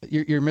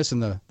you're missing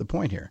the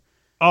point here.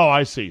 Oh,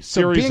 I see.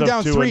 So Series being of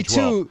down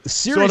 3-2,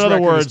 series so in other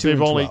record words, is they've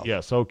 2-12. only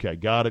yes. Okay,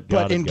 got it.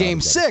 But in Game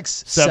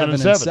 6,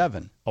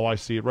 7-7. Oh, I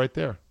see it right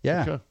there.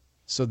 Yeah. Okay.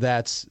 So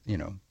that's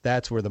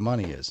where the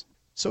money is.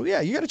 So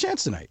yeah, you got a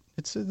chance tonight.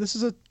 This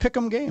is a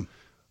pick'em game.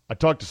 I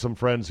talked to some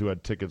friends who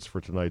had tickets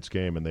for tonight's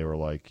game, and they were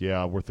like,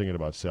 "Yeah, we're thinking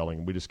about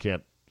selling. We just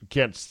can't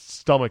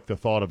stomach the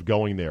thought of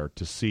going there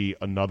to see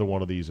another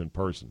one of these in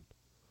person."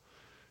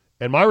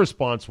 And my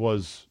response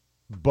was,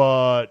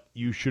 "But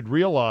you should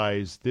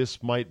realize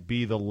this might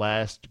be the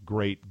last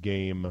great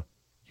game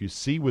you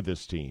see with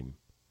this team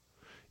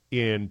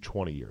in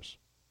 20 years.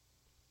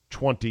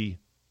 20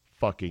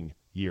 fucking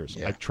years."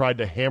 Yeah. I tried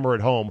to hammer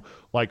it home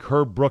like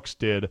Herb Brooks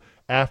did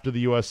after the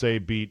USA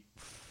beat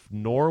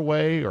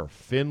Norway or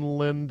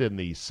Finland in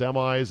the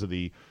semis of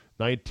the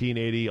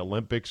 1980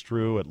 Olympics,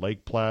 Drew, at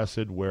Lake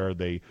Placid, where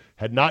they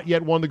had not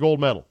yet won the gold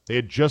medal. They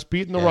had just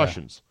beaten the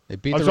Russians. They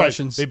beat the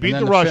Russians. They beat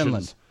and the then Russians.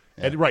 Finland.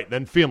 Yeah. And right,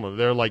 then Finland.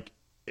 They're like,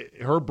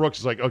 Herb Brooks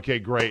is like, okay,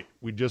 great.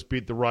 We just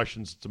beat the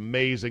Russians. It's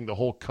amazing. The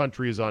whole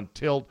country is on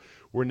tilt.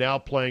 We're now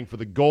playing for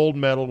the gold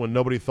medal when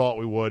nobody thought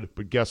we would.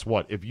 But guess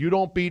what? If you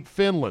don't beat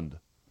Finland,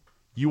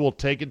 you will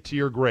take it to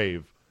your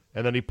grave.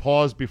 And then he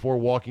paused before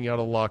walking out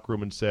of the locker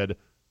room and said,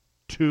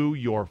 to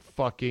your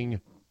fucking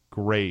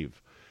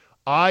grave.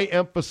 I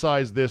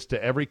emphasize this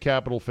to every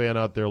Capital fan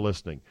out there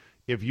listening.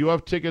 If you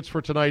have tickets for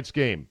tonight's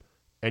game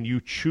and you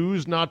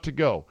choose not to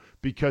go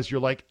because you're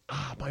like,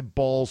 my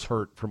balls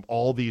hurt from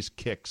all these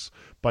kicks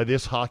by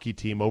this hockey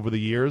team over the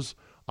years,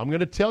 I'm going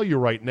to tell you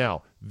right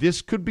now,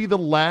 this could be the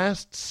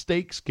last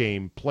stakes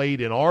game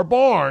played in our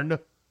barn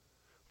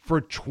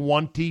for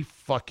 20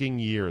 fucking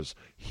years.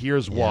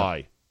 Here's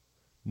why.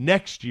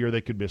 Next year,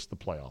 they could miss the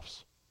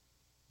playoffs.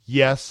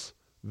 Yes,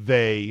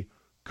 they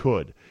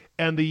could.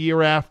 And the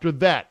year after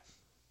that,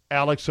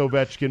 Alex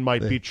Ovechkin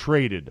might be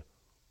traded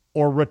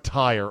or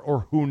retire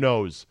or who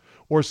knows.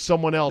 Or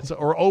someone else.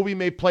 Or Ovi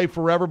may play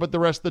forever, but the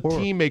rest of the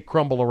team may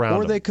crumble around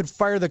Or him. they could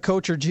fire the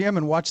coach or GM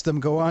and watch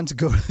them go on to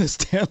go to the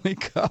Stanley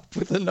Cup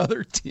with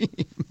another team.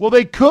 Well,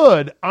 they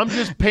could. I'm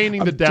just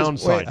painting the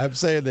downside. I'm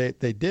saying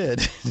they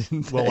did.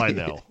 Well, I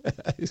know.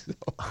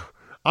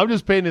 I'm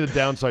just painting the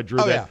downside, Drew,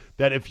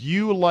 that if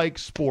you like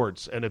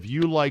sports and if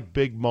you like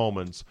big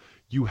moments,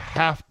 you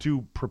have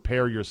to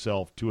prepare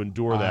yourself to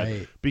endure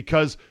that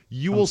because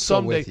you will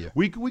someday.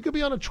 We could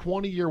be on a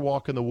 20-year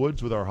walk in the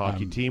woods with our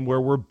hockey team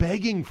where we're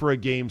begging for a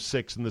Game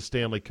 6 in the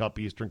Stanley Cup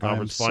Eastern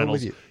Conference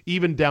Finals,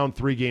 even down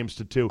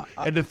 3-2.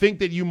 And to think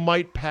that you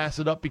might pass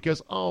it up because,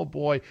 oh,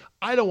 boy,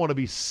 I don't want to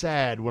be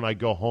sad when I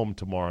go home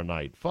tomorrow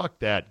night. Fuck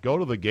that. Go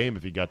to the game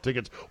if you got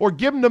tickets. Or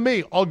give them to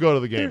me. I'll go to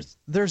the game.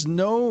 There's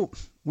no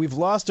 – we've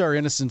lost our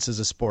innocence as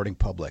a sporting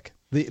public.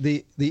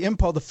 The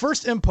impulse, the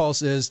first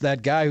impulse is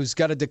that guy who's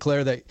got to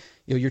declare that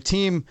your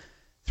team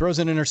throws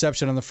an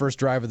interception on the first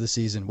drive of the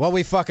season. Well,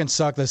 we fucking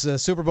suck. This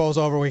Super Bowl's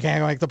over. We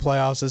can't make the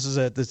playoffs. This is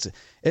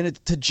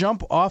it. To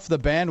jump off the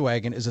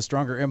bandwagon is a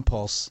stronger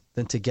impulse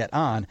than to get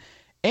on.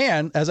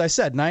 And as I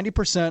said,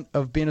 90%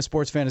 of being a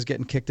sports fan is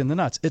getting kicked in the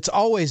nuts. It's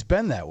always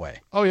been that way.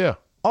 Oh yeah,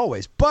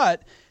 always.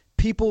 But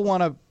people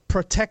want to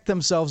protect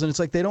themselves, and it's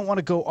like they don't want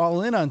to go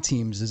all in on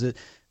teams. Is it?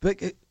 But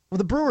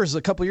the Brewers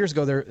a couple years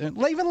ago,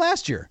 even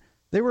last year.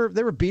 They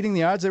were beating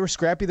the odds. They were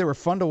scrappy. They were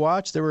fun to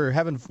watch. They were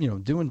having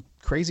doing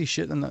crazy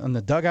shit in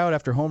the dugout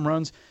after home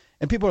runs.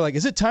 And people are like,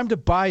 "Is it time to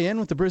buy in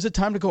with the Brewers? Is it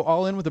time to go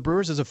all in with the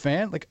Brewers as a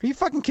fan? Like, are you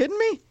fucking kidding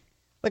me?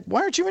 Like,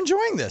 why aren't you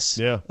enjoying this?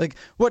 Yeah. Like,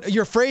 what?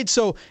 You're afraid?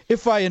 So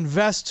if I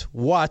invest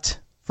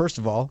first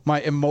of all,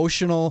 my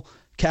emotional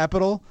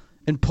capital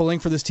in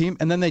pulling for this team,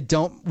 and then they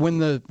don't win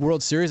the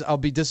World Series, I'll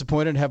be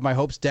disappointed and have my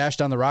hopes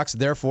dashed on the rocks.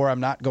 Therefore, I'm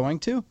not going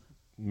to.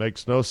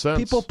 Makes no sense.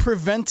 People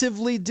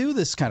preventively do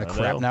this kind of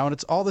crap now, and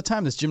it's all the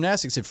time. This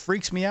gymnastics, it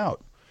freaks me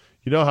out.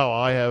 You know how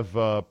I have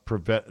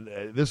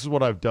this is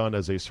what I've done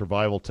as a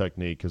survival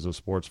technique as a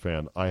sports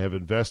fan. I have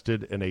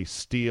invested in a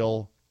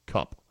steel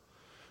cup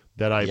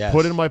that I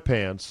put in my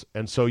pants,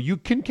 and so you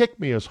can kick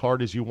me as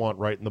hard as you want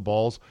right in the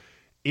balls.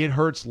 It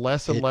hurts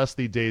less and less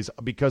these days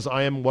because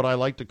I am what I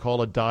like to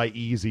call a die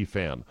easy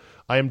fan.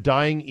 I am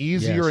dying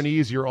easier and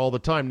easier all the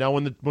time. Now,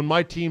 when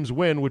my teams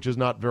win, which is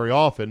not very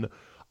often,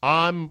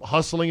 I'm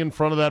hustling in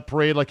front of that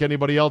parade like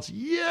anybody else.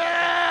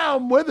 Yeah,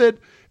 I'm with it.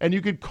 And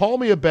you could call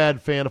me a bad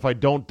fan if I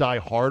don't die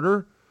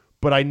harder,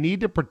 but I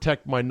need to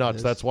protect my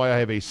nuts. That's why I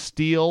have a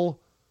steel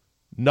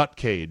nut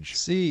cage.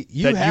 See,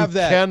 you have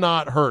that.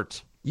 Cannot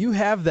hurt. You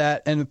have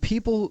that, and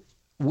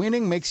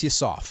winning makes you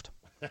soft.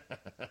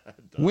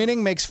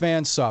 Winning makes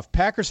fans soft.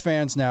 Packers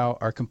fans now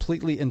are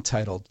completely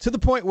entitled to the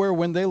point where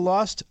when they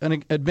lost,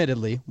 and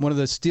admittedly, one of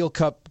the Steel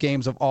Cup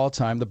games of all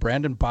time, the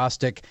Brandon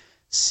Bostic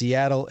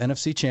Seattle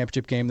NFC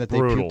Championship game that they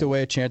puked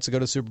away a chance to go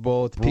to the Super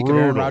Bowl at the peak of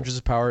Aaron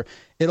Rodgers' power.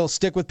 It'll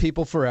stick with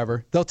people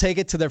forever. They'll take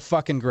it to their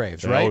fucking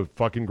graves, right? Oh,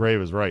 fucking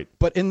grave is right.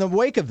 But in the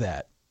wake of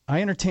that,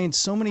 I entertained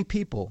so many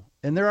people,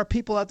 and there are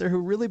people out there who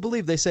really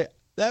believe. They say,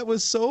 that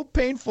was so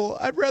painful.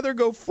 I'd rather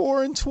go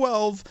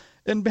 4-12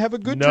 and have a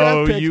good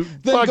draft pick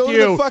than go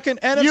to the fucking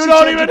NFC. You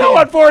don't even know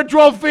what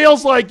 4-12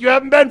 feels like. You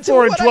haven't been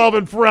 4-12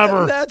 in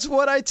forever. That's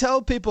what I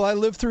tell people. I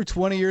lived through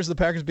 20 years of the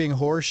Packers being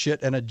horse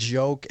shit and a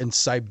joke in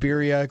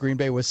Siberia. Green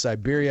Bay was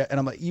Siberia. And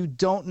I'm like, you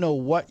don't know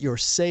what you're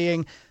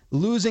saying.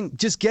 Losing,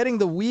 just getting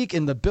the week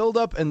and the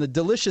buildup and the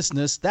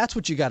deliciousness, that's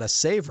what you got to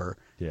savor.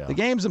 Yeah. The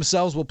games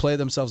themselves will play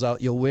themselves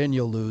out. You'll win,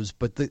 you'll lose.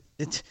 But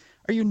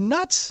are you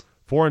nuts?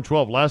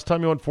 4-12. Last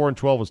time you went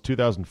 4-12 was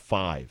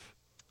 2005.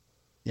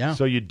 Yeah.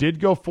 So you did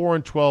go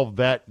 4-12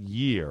 that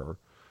year.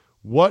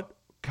 What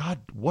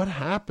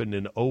happened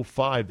in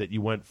 2005 that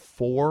you went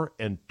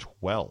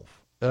 4-12?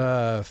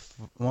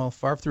 Well,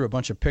 Favre threw a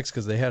bunch of picks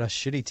because they had a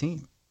shitty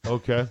team.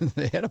 Okay.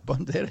 They had a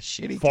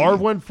shitty team. Favre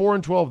went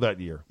 4-12 that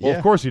year. Well,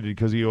 of course he did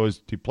because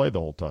he played the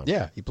whole time.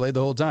 Yeah, he played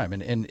the whole time,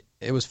 and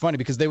it was funny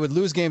because they would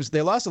lose games.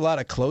 They lost a lot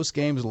of close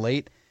games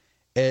late.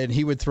 And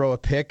he would throw a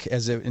pick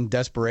in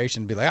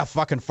desperation, be like,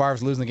 fucking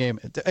Favre's losing the game.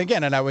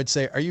 Again, and I would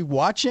say, are you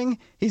watching?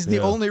 He's the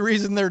only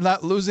reason they're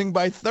not losing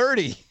by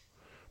 30.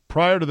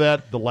 Prior to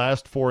that, the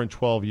last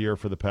 4-12 year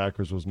for the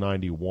Packers was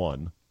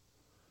 91.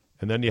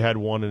 And then you had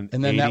one in 88.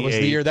 And then that was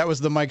the year, that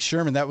was the Mike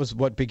Sherman. That was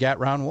what begat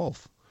Ron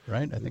Wolf,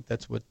 right? I think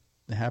that's what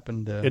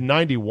happened. In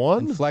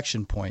 91?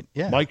 Inflection point,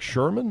 yeah. Mike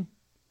Sherman?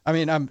 I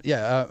mean, I'm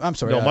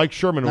sorry. No, Mike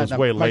Sherman was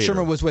way later. Mike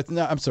Sherman was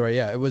I'm sorry,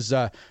 yeah. It was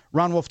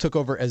Ron Wolf took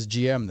over as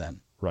GM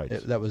then. Right.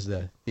 That was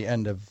the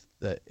end of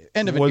an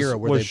era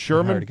where they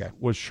hired a guy.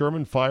 Was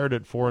Sherman fired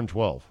at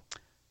 4-12?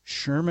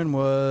 Sherman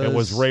was. It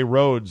was Ray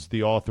Rhodes,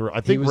 the author.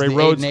 I think Ray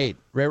Rhodes. 8-8.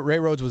 Ray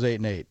Rhodes was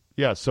 8-8.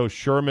 Yeah. So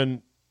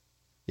Sherman.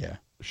 Yeah.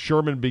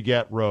 Sherman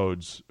begat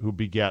Rhodes, who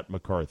begat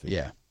McCarthy.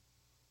 Yeah.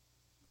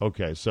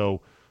 Okay,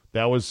 so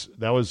that was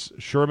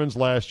Sherman's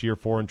last year,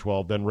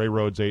 4-12. Then Ray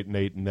Rhodes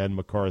 8-8, and then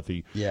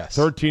McCarthy. Yes.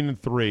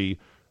 13-3.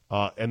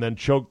 And then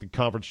choked the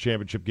conference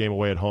championship game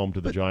away at home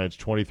to the Giants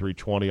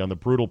 23-20 on the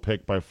brutal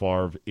pick by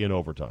Favre in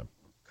overtime.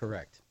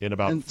 Correct. In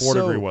about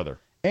 4-degree weather.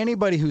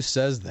 Anybody who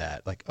says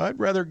that, like, I'd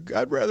rather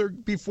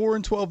be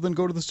 4-12 than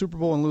go to the Super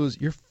Bowl and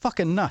lose, you're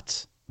fucking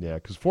nuts. Yeah,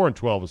 because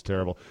 4-12 is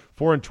terrible.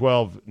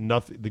 4-12,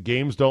 nothing. The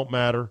games don't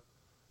matter.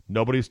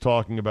 Nobody's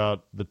talking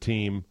about the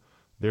team.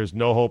 There's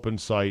no hope in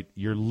sight.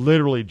 You're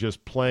literally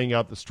just playing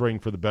out the string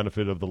for the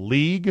benefit of the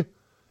league.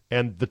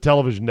 And the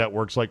television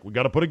network's like, we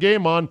got to put a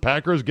game on.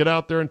 Packers, get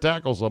out there and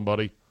tackle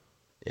somebody.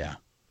 Yeah.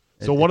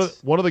 So one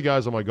of the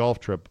guys on my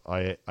golf trip,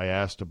 I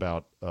asked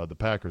about the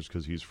Packers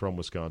because he's from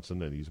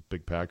Wisconsin and he's a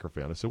big Packer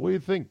fan. I said, what do you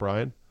think,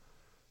 Brian?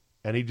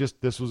 And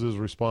this was his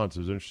response. It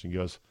was interesting. He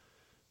goes,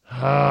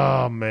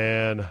 oh,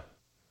 man,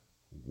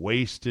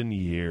 wasting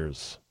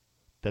years.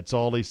 That's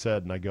all he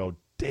said. And I go,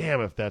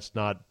 damn if that's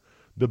not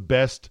the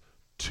best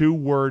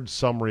two-word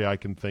summary I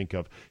can think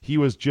of. He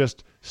was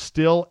just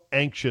still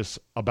anxious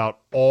about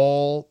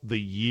all the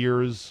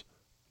years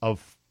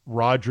of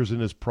Rodgers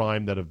in his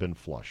prime that have been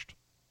flushed.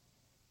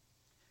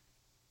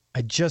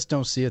 I just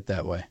don't see it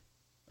that way.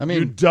 I mean,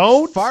 you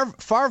don't?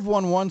 Favre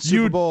won one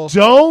Super Bowl.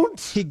 You don't?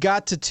 He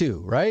got to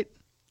two, right?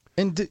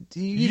 And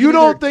you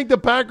don't think the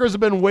Packers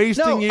have been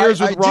wasting years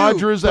with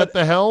Rodgers at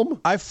the helm?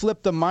 I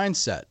flipped the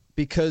mindset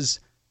because,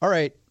 all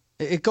right,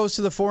 it goes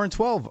to the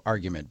 4-12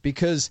 argument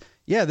because,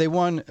 yeah,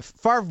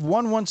 Favre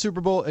won one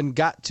Super Bowl and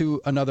got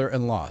to another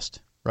and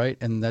lost, right?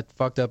 And that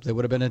fucked up. They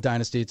would have been a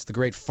dynasty. It's the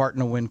great fart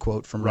in a win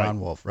quote from Ron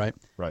Wolf, right?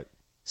 Right.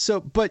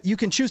 So, but you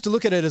can choose to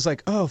look at it as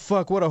like, oh,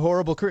 fuck, what a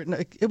horrible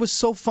career. It was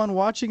so fun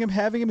watching him,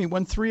 having him. He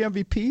won 3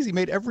 MVPs. He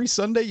made every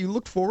Sunday. You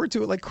looked forward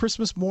to it like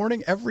Christmas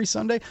morning every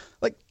Sunday.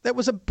 Like, that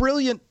was a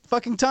brilliant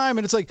fucking time.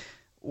 And it's like,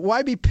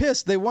 why be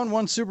pissed? They won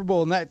one Super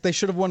Bowl and that they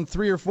should have won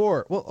 3 or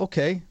 4. Well,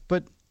 okay,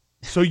 but.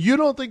 So you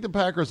don't think the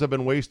Packers have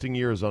been wasting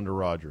years under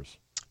Rodgers?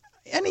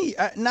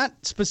 Not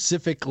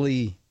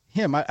specifically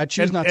him. I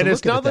choose not to look at it that way. And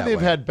it's not that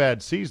they've had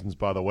bad seasons,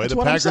 by the way. That's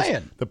what I'm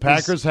saying. The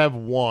Packers have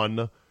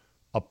won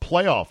a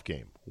playoff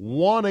game.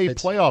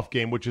 Playoff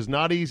game, which is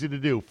not easy to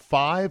do,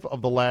 5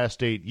 of the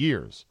last 8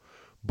 years.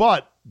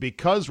 But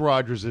because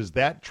Rodgers is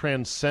that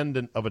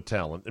transcendent of a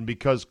talent and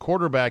because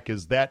quarterback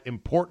is that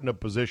important a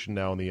position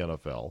now in the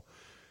NFL,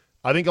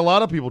 I think a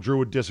lot of people, Drew,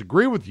 would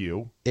disagree with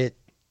you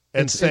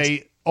and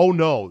say, oh,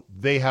 no,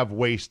 they have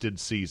wasted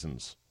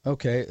seasons.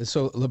 Okay,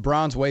 so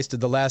LeBron's wasted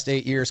the last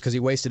 8 years because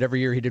he wasted every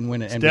year he didn't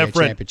win an NBA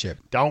championship.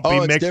 Don't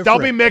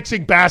be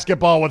mixing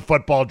basketball with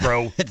football,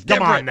 Drew.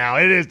 Come on now,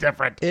 it is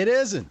different. It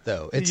isn't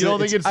though. You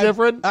don't think it's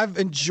different? I've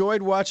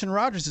enjoyed watching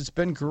Rodgers. It's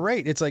been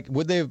great. It's like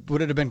would it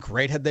have been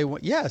great had they won?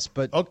 Yes,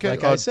 but okay.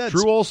 Like I said,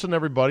 Drew Olson,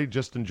 everybody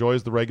just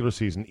enjoys the regular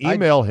season.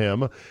 Email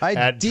him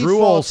at default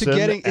Drew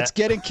Olson. It's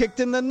getting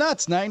kicked in the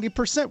nuts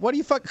 90%. What do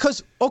you fuck?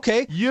 Because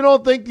okay, you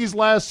don't think these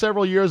last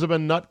several years have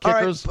been nut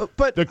kickers? Right,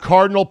 but the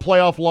Cardinal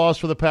playoff loss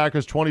for the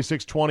Packers,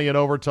 26-20 in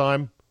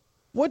overtime.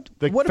 What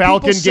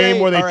Falcon game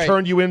where they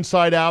turned you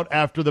inside out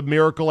after the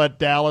miracle at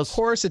Dallas? Of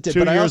course it did.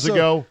 2 years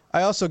ago.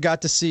 I also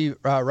got to see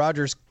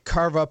Rodgers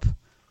carve up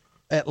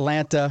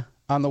Atlanta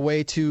on the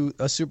way to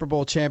a Super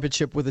Bowl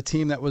championship with a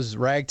team that was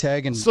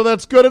ragtag. And so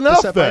that's good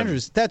enough then.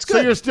 That's good.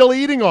 So you're still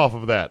eating off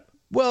of that.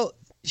 Well,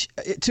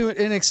 to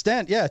an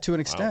extent, yeah, to an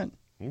extent.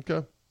 Wow.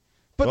 Okay.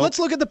 But let's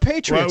look at the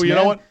Patriots. Well, you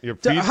know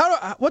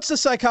what? What's the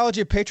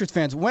psychology of Patriots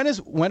fans? When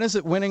is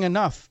it winning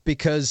enough?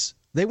 Because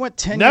they went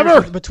 10 Never.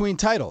 years between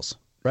titles,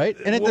 right?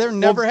 And they're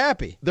never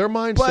happy. Their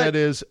mindset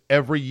is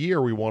every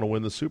year we want to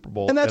win the Super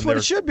Bowl. And that's what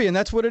it should be, and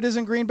that's what it is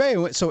in Green Bay.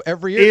 So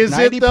every year,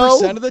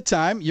 90% of the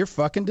time, you're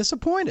fucking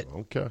disappointed.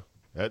 Okay.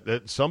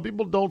 Some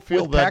people don't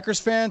feel With that. Packers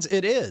fans,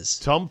 it is.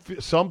 Some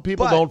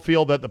people don't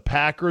feel that the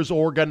Packers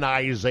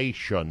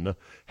organization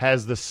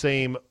has the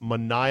same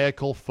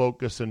maniacal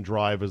focus and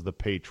drive as the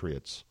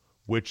Patriots,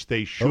 which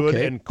they should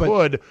and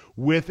could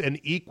with an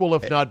equal,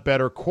 if not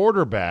better,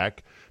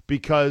 quarterback,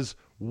 because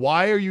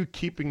why are you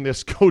keeping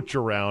this coach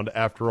around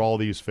after all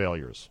these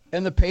failures?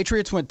 And the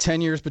Patriots went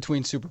 10 years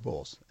between Super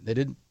Bowls. They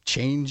didn't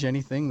change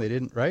anything. They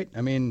didn't, right?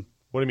 I mean,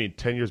 what do you mean,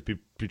 10 years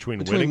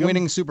between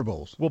winning Super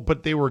Bowls? Well,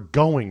 but they were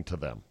going to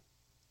them.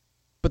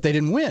 But they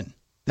didn't win.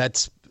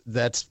 That's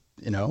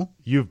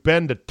You've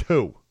been to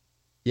 2.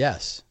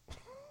 Yes.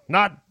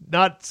 Not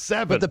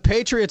 7. But the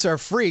Patriots are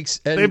freaks,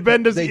 and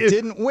they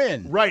didn't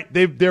win. Right.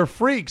 They're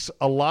freaks.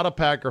 A lot of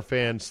Packer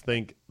fans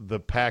think the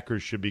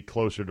Packers should be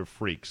closer to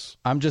freaks.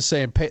 I'm just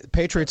saying,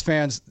 Patriots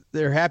fans,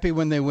 they're happy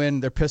when they win.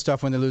 They're pissed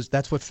off when they lose.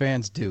 That's what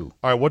fans do.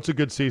 All right, what's a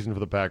good season for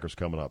the Packers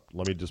coming up?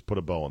 Let me just put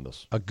a bow on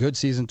this. A good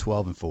season,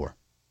 12-4.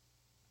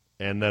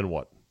 And then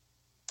what?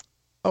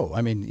 Oh,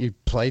 I mean, you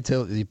play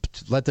till you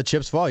let the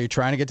chips fall. You're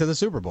trying to get to the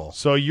Super Bowl.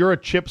 So you're a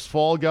chips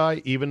fall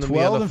guy, even in the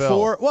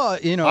NFL. 12-4.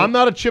 Well, I'm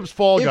not a chips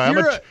fall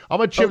guy.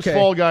 I'm a chips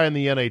fall guy in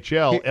the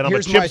NHL, and I'm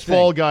a chips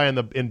fall guy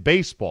in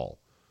baseball.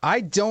 I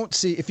don't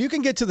see if you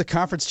can get to the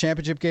conference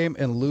championship game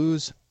and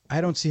lose. I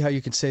don't see how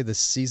you can say the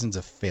season's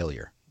a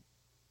failure.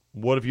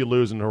 What if you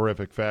lose in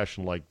horrific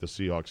fashion, like the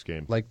Seahawks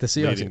game? Like the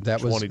Seahawks game,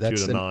 that's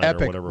an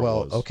epic. Or whatever it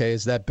was. Okay,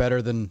 is that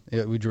better than?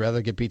 Would you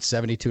rather get beat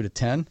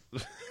 72-10?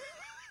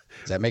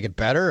 Does that make it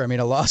better? I mean,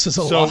 a loss is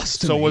a loss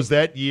to me. So was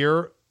that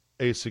year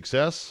a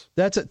success?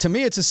 To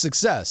me, it's a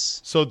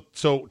success. So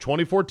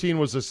 2014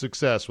 was a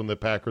success when the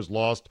Packers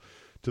lost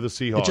to the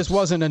Seahawks. It just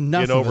wasn't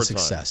enough of a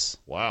success.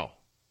 Wow.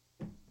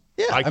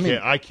 Yeah,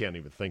 I can't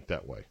even think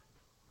that way.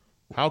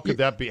 How could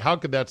that be? How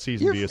could that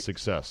season be a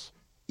success?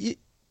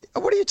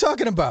 What are you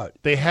talking about?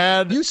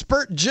 You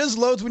spurt jizz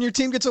loads when your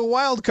team gets a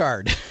wild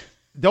card.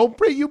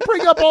 You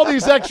bring up all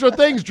these extra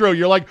things, Drew.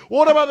 You're like,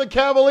 what about the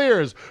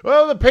Cavaliers?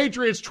 Well, the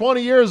Patriots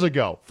 20 years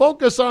ago.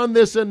 Focus on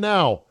this and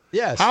now.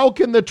 Yes. How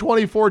can the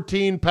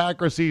 2014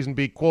 Packer season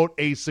be, quote,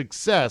 a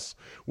success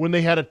when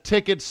they had a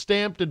ticket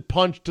stamped and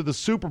punched to the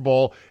Super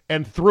Bowl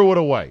and threw it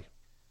away?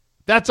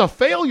 That's a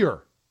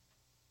failure.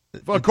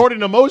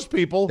 According to most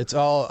people, it's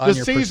all on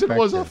your season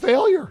was a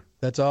failure.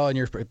 That's all in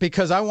your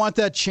because I want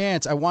that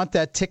chance. I want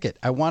that ticket.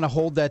 I want to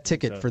hold that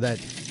ticket for that.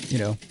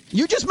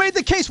 You just made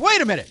the case. Wait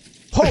a minute.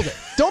 Hold it.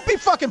 Don't be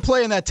fucking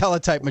playing that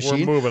teletype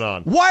machine. We're moving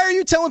on. Why are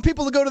you telling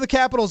people to go to the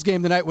Capitals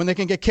game tonight when they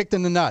can get kicked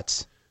in the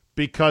nuts?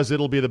 Because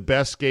it'll be the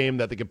best game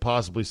that they could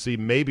possibly see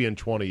maybe in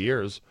 20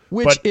 years.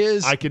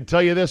 I can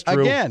tell you this,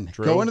 Drew. Again,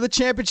 going to the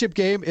championship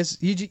game is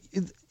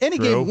any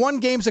game.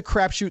 One game's a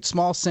crapshoot,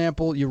 small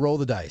sample. You roll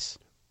the dice.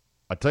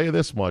 I'll tell you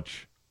this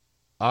much.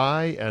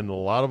 I and a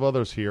lot of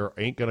others here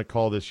ain't going to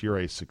call this year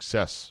a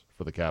success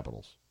for the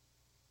Capitals.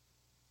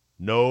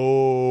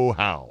 No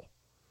how.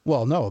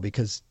 Well, no,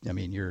 because, you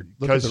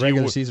look at the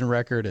regular season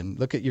record and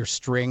look at your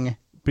string.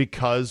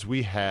 Because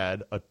we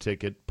had a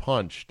ticket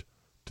punched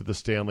to the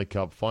Stanley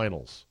Cup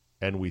Finals,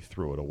 and we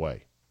threw it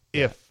away.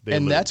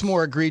 That's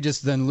more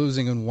egregious than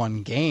losing in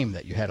one game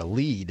that you had a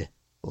lead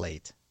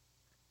late.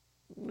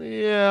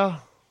 Yeah.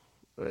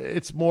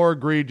 It's more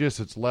egregious.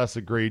 It's less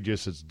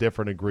egregious. It's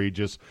different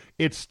egregious.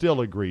 It's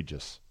still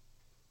egregious.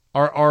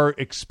 Our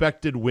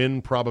expected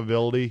win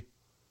probability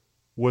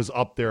was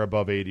up there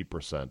above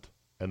 80%.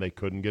 And they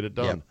couldn't get it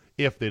done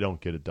if they don't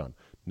get it done.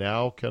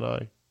 Now, can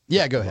I?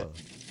 Yeah, go ahead.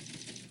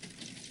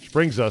 Which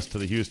brings us to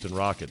the Houston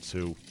Rockets,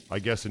 who I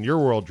guess in your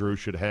world, Drew,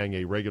 should hang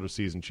a regular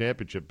season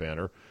championship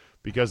banner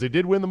because they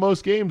did win the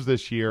most games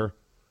this year,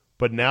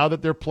 But now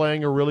that they're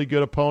playing a really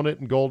good opponent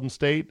in Golden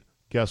State,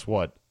 guess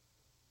what?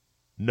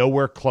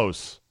 Nowhere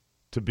close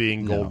to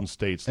being Golden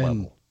State's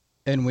level.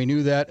 And we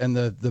knew that, and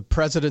the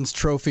President's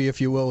Trophy, if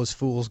you will, is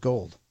fool's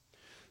gold.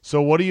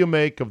 So what do you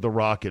make of the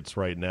Rockets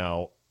right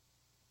now,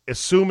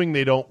 assuming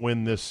they don't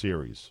win this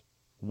series?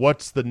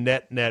 What's the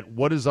net?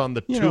 What is on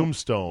the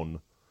tombstone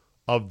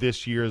of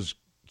this year's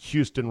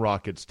Houston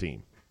Rockets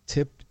team?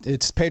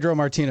 It's Pedro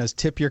Martinez.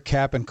 Tip your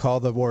cap and call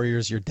the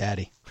Warriors your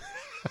daddy.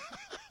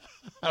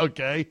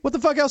 Okay. What the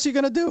fuck else are you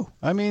going to do?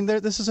 I mean,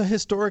 this is a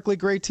historically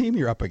great team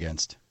you're up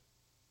against.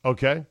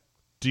 Okay.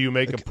 Do you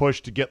make a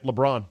push to get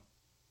LeBron?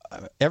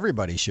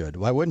 Everybody should.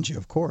 Why wouldn't you?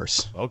 Of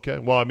course. Okay.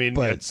 Well, I mean,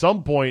 at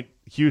some point,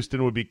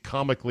 Houston would be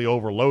comically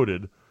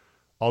overloaded,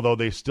 although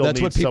they still need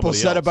somebody else. That's what people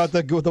said about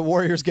the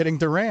Warriors getting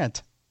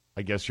Durant.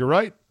 I guess you're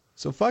right.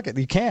 So fuck it.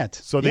 You can't.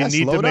 So they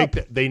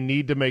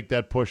need to make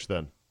that push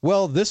then.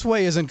 Well, this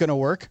way isn't going to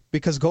work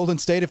because Golden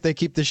State, if they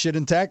keep this shit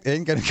intact, they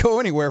ain't going to go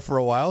anywhere for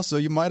a while. So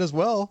you might as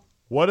well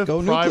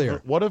go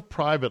nuclear. What if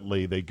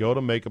privately they go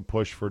to make a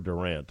push for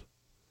Durant?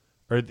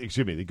 Or,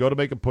 excuse me, they go to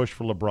make a push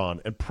for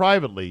LeBron. And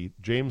privately,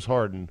 James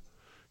Harden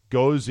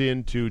goes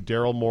into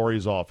Daryl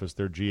Morey's office,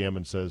 their GM,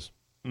 and says,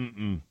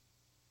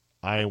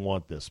 I ain't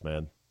want this,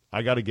 man.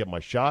 I got to get my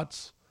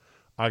shots.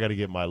 I got to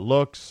get my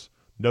looks.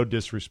 No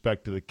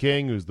disrespect to the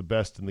king, who's the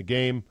best in the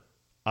game.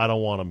 I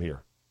don't want him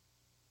here.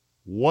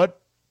 What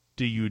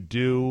do you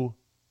do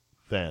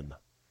then?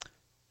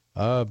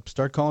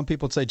 Start calling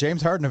people and say,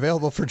 James Harden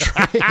available for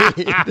trade.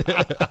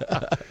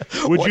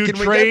 Would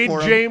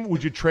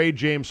you trade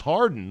James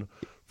Harden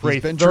for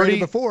He's been traded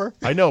before.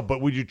 I know,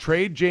 but would you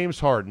trade James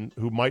Harden,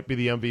 who might be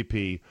the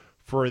MVP,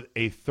 for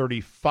a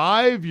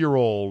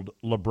 35-year-old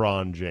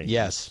LeBron James?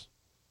 Yes.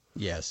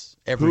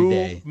 Every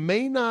day. Who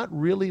may not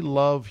really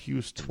love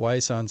Houston.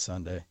 Twice on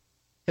Sunday.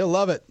 He'll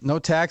love it. No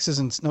taxes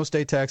and no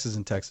state taxes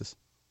in Texas.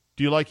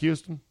 Do you like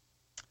Houston?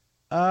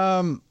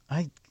 I'm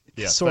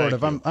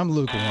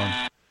lukewarm.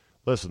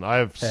 Listen, I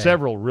have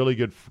several really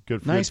good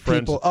nice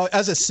friends. People. Oh,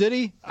 as a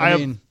city,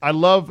 I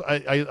love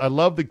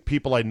the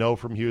people I know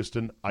from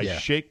Houston. I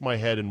shake my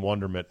head in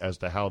wonderment as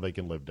to how they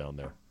can live down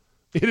there.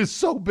 It is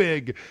so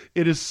big.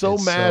 It is so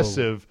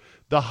massive.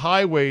 The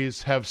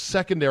highways have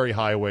secondary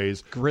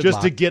highways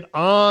just to get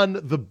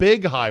on the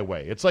big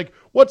highway. It's like,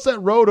 what's that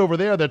road over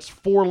there that's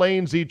 4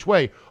 lanes each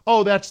way?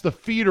 Oh, that's the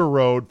feeder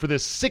road for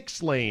this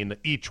 6-lane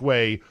each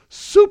way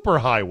super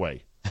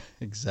highway.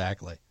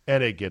 Exactly.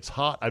 And it gets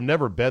hot. I've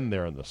never been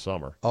there in the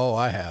summer. Oh,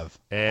 I have.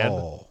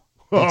 And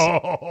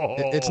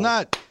it's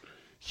not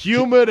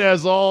humid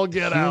as all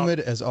get out. Humid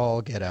as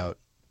all get out.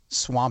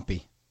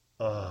 Swampy.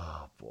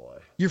 Oh, boy.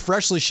 You're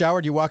freshly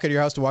showered. You walk out of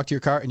your house to walk to your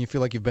car, and you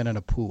feel like you've been in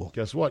a pool.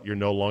 Guess what? You're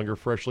no longer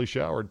freshly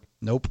showered.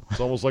 Nope. It's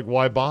almost like,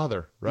 why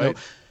bother, right? Nope.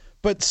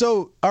 But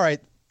so, all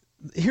right,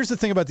 here's the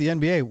thing about the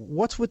NBA.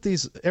 What's with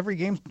these every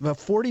game, a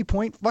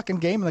 40-point fucking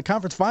game in the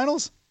conference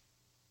finals?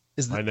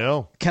 I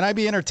know. Can I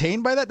be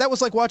entertained by that? That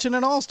was like watching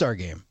an all-star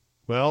game.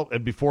 Well,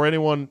 and before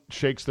anyone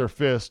shakes their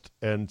fist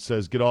and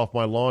says, get off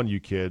my lawn,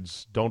 you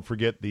kids, don't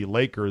forget the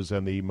Lakers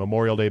and the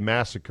Memorial Day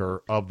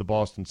massacre of the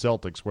Boston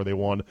Celtics, where they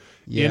won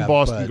in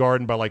Boston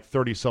Garden by like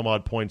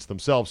 30-some-odd points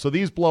themselves. So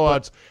these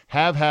blowouts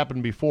have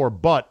happened before,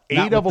 but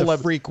 8 of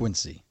 11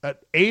 frequency.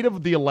 8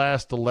 of the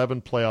last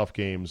 11 playoff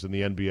games in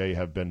the NBA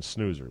have been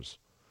snoozers.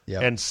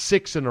 Yep. And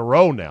 6 in a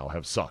row now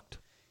have sucked.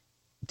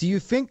 Do you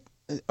think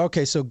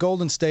okay, so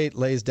Golden State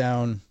lays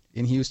down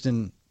in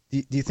Houston.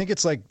 Do you think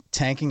it's like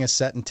tanking a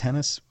set in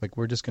tennis? Like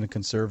we're just going to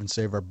conserve and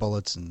save our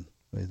bullets and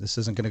this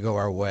isn't going to go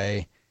our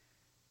way?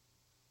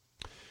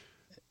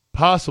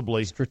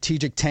 Possibly.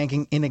 Strategic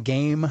tanking in a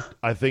game?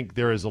 I think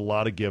there is a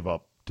lot of give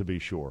up, to be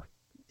sure.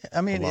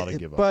 I mean,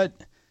 but,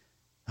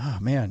 oh,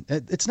 man,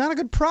 it's not a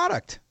good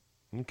product.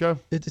 Okay.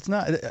 It's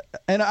not.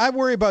 And I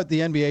worry about the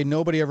NBA.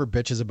 Nobody ever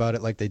bitches about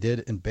it like they did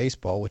in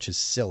baseball, which is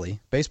silly.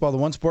 Baseball, the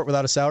one sport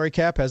without a salary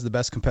cap, has the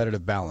best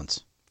competitive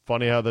balance.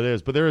 Funny how that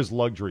is, but there is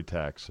luxury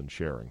tax and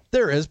sharing.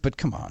 There is, but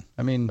come on.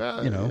 I mean,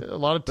 a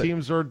lot of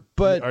teams are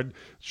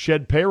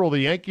shed payroll. The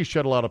Yankees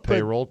shed a lot of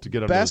payroll to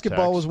get under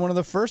basketball tax. was one of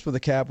the first with a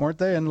cap, weren't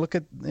they? And look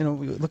at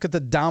the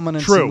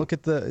dominance. True. And look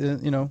at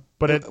the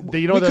But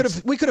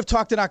we could have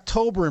talked in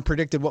October and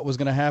predicted what was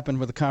going to happen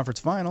with the conference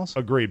finals.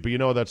 Agreed,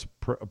 but that's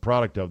a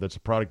product of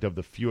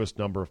the fewest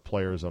number of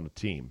players on a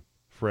team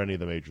for any of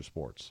the major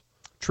sports.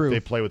 True. They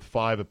play with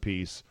 5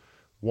 apiece,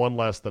 1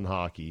 less than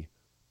hockey,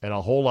 and a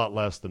whole lot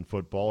less than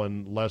football,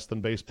 and less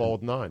than baseball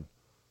with 9.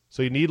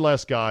 So you need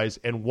less guys,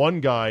 and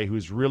one guy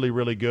who's really,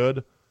 really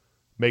good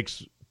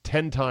makes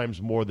 10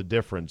 times more the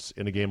difference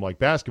in a game like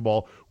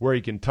basketball, where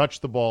he can touch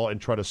the ball and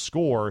try to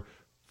score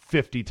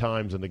 50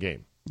 times in the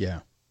game. Yeah.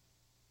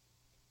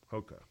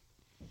 Okay.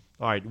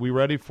 All right, we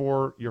ready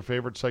for your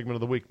favorite segment of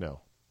the week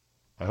now?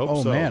 I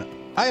hope so. Oh,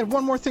 man. I had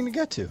one more thing to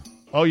get to.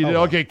 Oh, you did?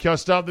 Well. Okay,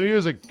 stop the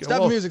music.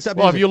 Stop the music.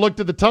 Well, have you looked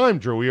at the time,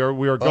 Drew? We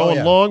are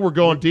going long. We're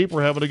going deep.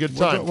 We're having a good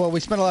time. We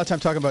spent a lot of time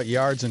talking about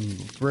yards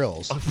and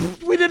grills.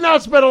 We did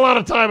not spend a lot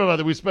of time about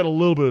it. We spent a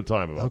little bit of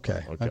time about it.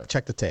 Okay.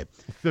 Check the tape.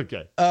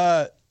 Okay.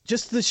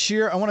 just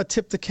I want to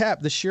tip the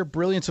cap, the sheer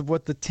brilliance of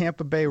what the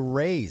Tampa Bay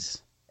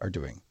Rays are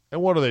doing.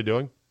 And what are they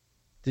doing?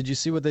 Did you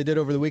see what they did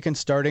over the weekend,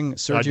 starting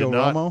Sergio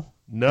Romo?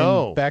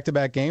 No. In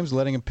back-to-back games,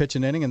 letting him pitch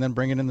an inning and then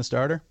bringing in the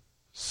starter?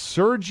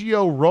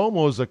 Sergio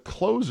Romo is a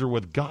closer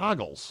with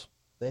goggles,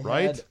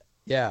 right?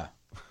 Yeah.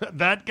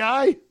 That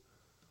guy?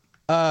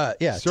 Yeah.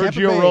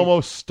 Sergio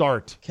Romo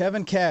start.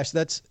 Kevin Cash.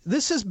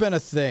 This has been a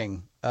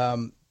thing.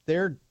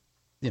 They're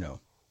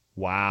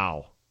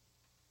Wow.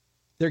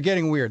 They're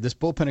getting weird. This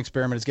bullpen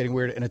experiment is getting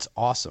weird, and it's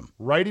awesome.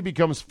 Righty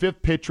becomes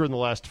fifth pitcher in the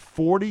last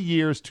 40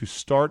 years to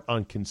start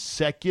on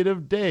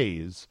consecutive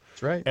days.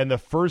 That's right. And the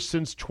first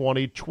since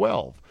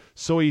 2012.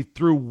 So he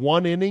threw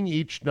one inning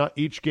each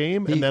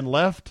game and then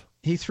left?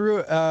 He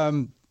threw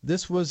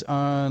this was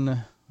on,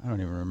 I don't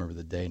even remember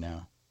the day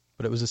now,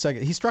 but it was the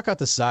second. He struck out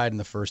the side in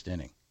the first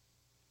inning.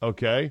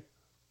 Okay.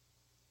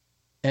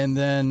 And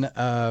then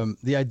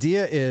the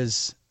idea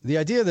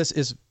of this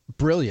is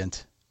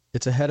brilliant.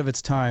 It's ahead of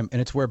its time,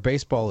 and it's where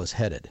baseball is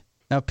headed.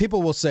 Now,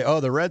 people will say, oh,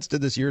 the Reds did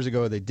this years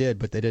ago. They did,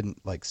 but they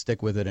didn't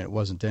stick with it, and it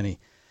wasn't any.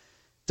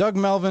 Doug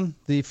Melvin,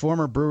 the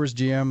former Brewers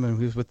GM, and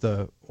who was with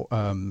the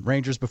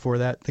Rangers before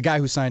that, the guy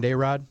who signed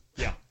A-Rod,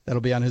 yeah, that'll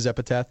be on his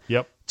epitaph,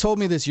 yep, told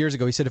me this years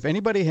ago. He said, if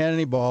anybody had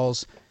any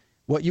balls,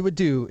 what you would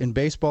do in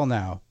baseball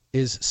now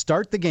is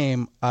start the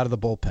game out of the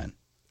bullpen.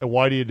 And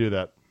why do you do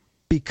that?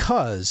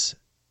 Because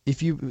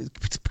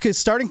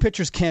starting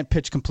pitchers can't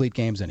pitch complete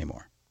games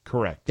anymore.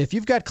 Correct. If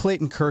you've got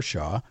Clayton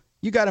Kershaw,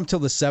 you got him till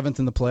the 7th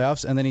in the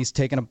playoffs, and then he's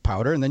taking a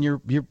powder, and then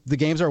the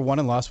games are won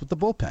and lost with the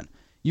bullpen.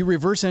 You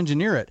reverse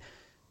engineer it.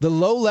 The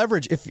low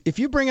leverage, if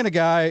you bring in a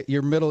guy,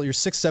 your 6th,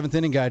 7th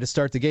inning guy to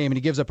start the game, and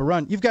he gives up a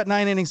run, you've got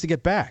 9 innings to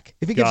get back.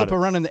 If he gives up a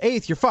run in the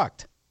 8th, you're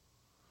fucked.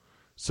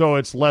 So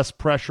it's less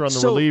pressure on the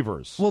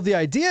relievers. Well, the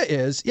idea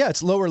is,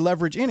 it's lower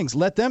leverage innings.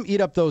 Let them eat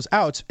up those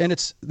outs.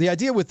 And the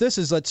idea with this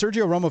is that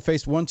Sergio Romo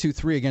faced 1, 2,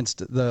 3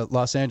 against the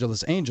Los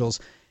Angeles Angels,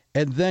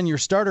 and then your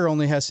starter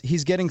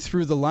he's getting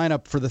through the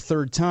lineup for the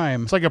third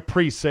time. It's like a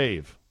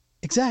pre-save.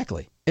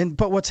 Exactly.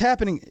 But what's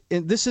happening,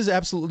 and this is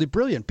absolutely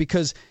brilliant,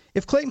 because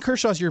if Clayton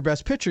Kershaw's your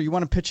best pitcher, you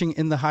want him pitching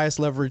in the highest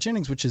leverage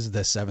innings, which is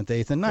the 7th,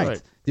 8th, and 9th.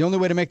 Right. The only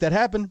way to make that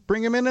happen,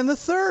 bring him in the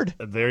 3rd.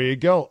 There you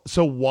go.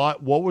 So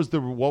what was the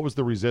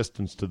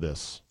resistance to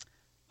this?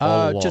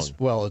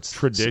 It's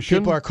tradition.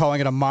 People are calling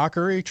it a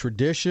mockery,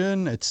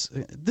 tradition.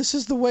 This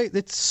is the way.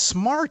 It's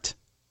smart.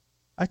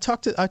 I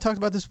talked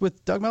about this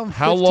with Doug Melvin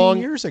 15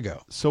 years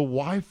ago. So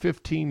why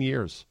 15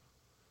 years?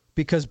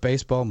 Because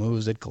baseball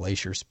moves at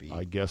glacier speed.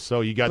 I guess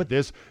so. You got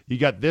this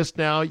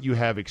now. You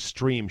have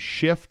extreme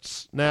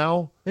shifts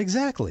now.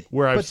 Exactly.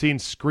 Where I've seen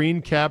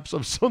screen caps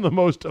of some of the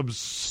most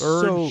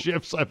absurd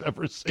shifts I've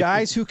ever seen.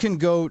 Guys who can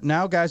go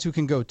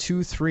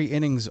 2-3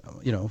 innings,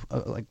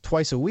 like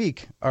twice a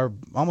week, are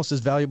almost as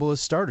valuable as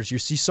starters. You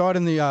saw it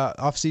in the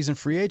off-season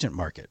free agent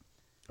market.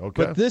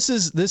 Okay. But this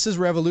is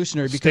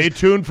revolutionary. Because stay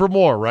tuned for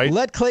more, right?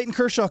 Let Clayton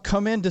Kershaw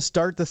come in to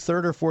start the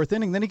 3rd or 4th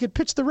inning, then he could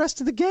pitch the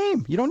rest of the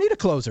game. You don't need a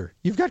closer.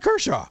 You've got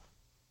Kershaw.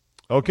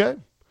 Okay.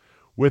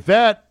 With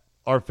that,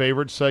 our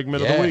favorite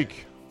segment of the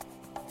week.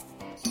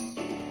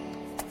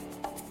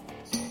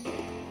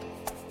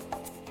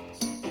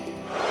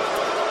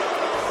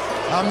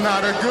 I'm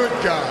not a good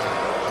guy.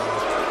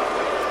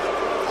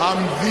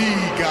 I'm the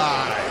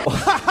guy.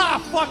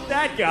 Fuck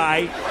that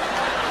guy.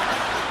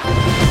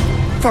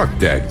 Fuck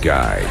that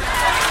guy.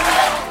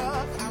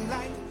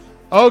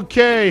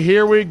 Okay,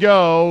 here we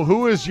go.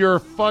 Who is your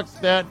fuck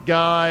that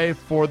guy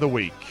for the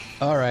week?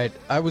 All right.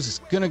 I was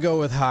going to go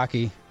with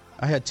hockey.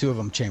 I had 2 of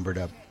them chambered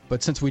up.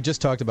 But since we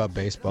just talked about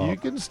baseball. You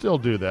can still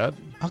do that.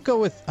 I'm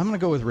going to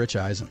go with Rich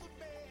Eisen.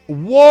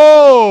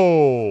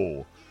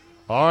 Whoa!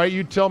 All right,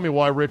 you tell me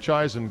why Rich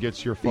Eisen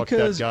gets your fuck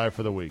that guy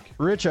for the week.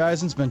 Rich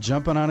Eisen's been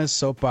jumping on his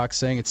soapbox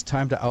saying it's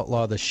time to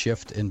outlaw the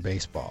shift in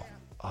baseball.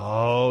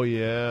 Oh,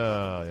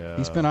 yeah.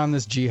 He's been on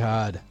this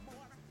jihad.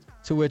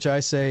 To which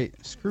I say,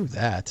 screw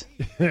that.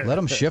 Let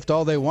them shift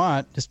all they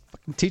want. Just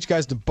teach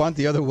guys to bunt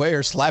the other way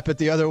or slap it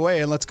the other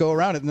way, and let's go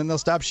around it, and then they'll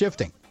stop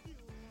shifting.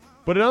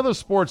 But in other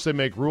sports, they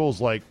make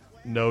rules like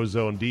no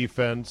zone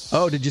defense.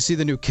 Oh, did you see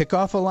the new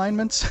kickoff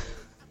alignments?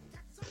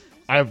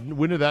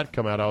 When did that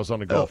come out? I was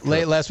on a golf trip.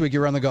 Late last week, you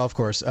were on the golf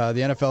course. The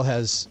NFL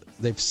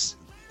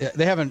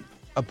they haven't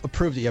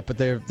approved it yet, but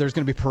there's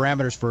going to be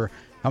parameters for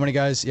how many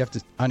guys you have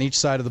to on each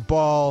side of the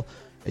ball,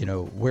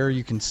 where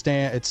you can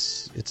stand.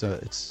 It's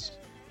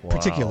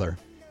particular.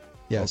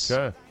 Yes.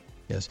 Okay.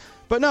 Yes.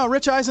 But no,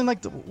 Rich Eisen,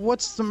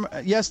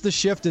 yes, the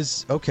shift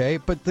is okay,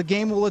 but the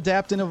game will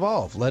adapt and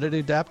evolve. Let it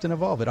adapt and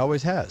evolve. It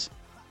always has.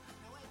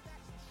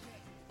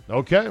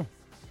 Okay.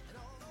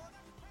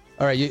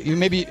 All right,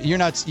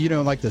 you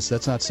don't like this.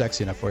 That's not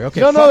sexy enough for you.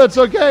 Okay. No, that's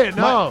okay.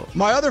 No.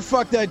 My other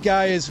fuck that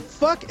guy is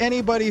fuck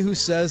anybody who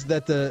says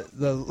that the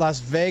Las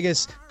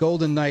Vegas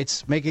Golden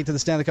Knights making it to the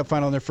Stanley Cup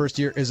final in their first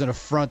year is an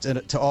affront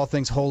to all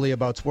things holy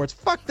about sports.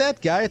 Fuck that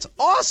guy. It's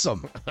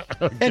awesome.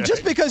 Okay. And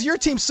just because your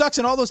team sucks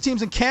and all those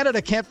teams in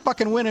Canada can't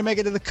fucking win and make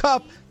it to the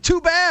Cup, too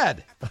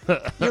bad.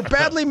 You're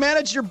badly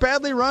managed. You're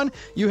badly run.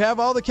 You have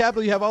all the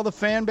capital. You have all the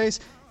fan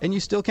base, and you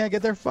still can't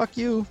get there. Fuck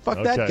you.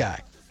 Fuck that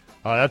guy.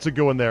 That's a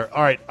good one there.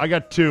 All right, I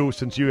got two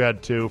since you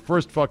had two.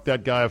 First, fuck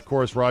that guy, of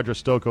course, Roger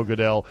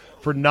Stoko-Goodell,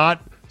 for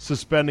not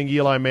suspending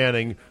Eli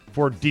Manning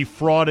for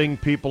defrauding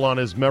people on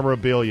his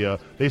memorabilia.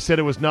 They said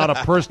it was not a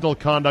personal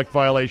conduct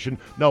violation.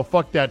 No,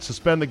 fuck that.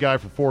 Suspend the guy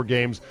for 4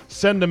 games.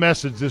 Send a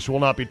message this will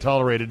not be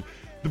tolerated.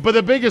 But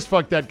the biggest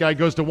fuck that guy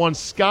goes to one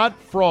Scott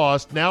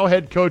Frost, now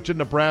head coach in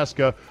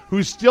Nebraska,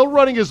 who's still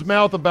running his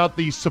mouth about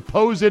the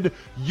supposed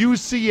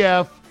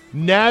UCF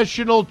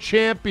national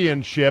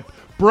championship.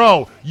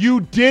 Bro,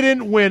 you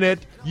didn't win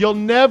it. You'll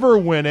never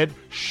win it.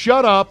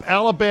 Shut up.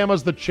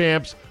 Alabama's the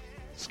champs.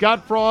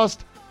 Scott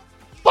Frost,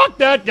 fuck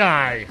that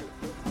guy.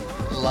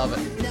 Love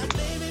it.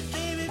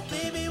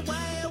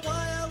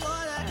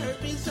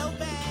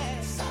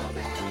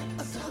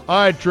 All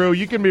right, Drew,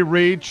 you can be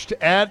reached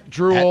at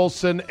Drew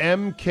Olson,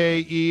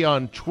 MKE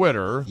on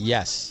Twitter.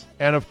 Yes.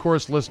 And, of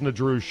course, listen to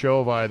Drew's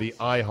show via the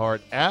iHeart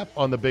app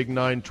on the Big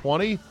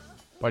 920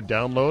 by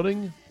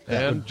downloading.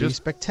 That and would be just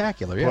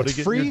spectacular. Yeah,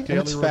 it's free and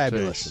it's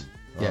fabulous.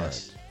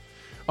 Yes.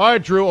 All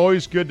right, Drew,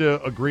 always good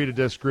to agree to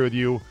disagree with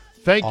you.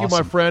 Thank you,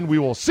 my friend. We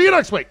will see you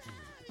next week.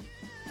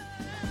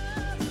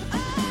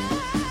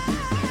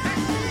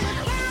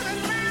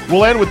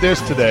 We'll end with this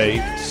today.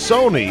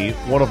 Sony,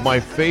 one of my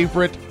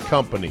favorite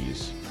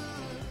companies,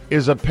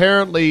 is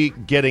apparently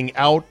getting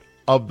out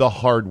of the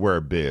hardware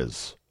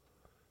biz.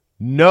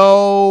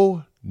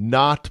 No,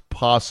 not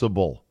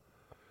possible.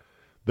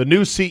 The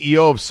new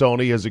CEO of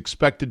Sony is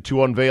expected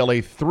to unveil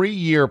a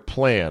 3-year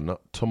plan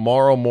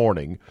tomorrow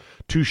morning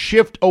to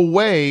shift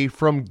away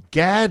from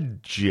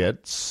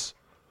gadgets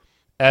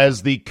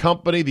as the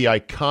company, the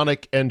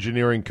iconic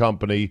engineering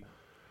company,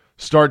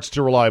 starts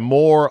to rely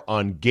more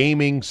on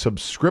gaming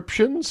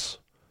subscriptions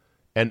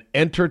and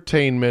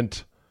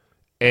entertainment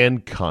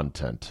and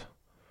content.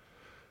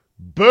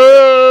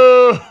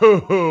 Boo!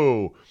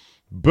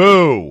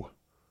 Boo!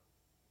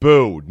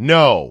 Boo.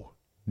 No.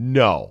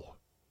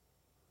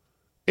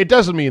 It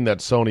doesn't mean that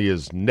Sony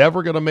is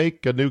never going to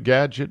make a new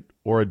gadget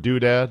or a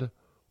doodad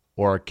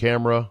or a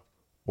camera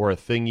or a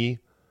thingy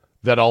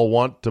that I'll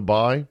want to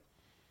buy.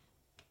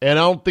 And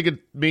I don't think it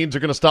means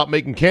they're going to stop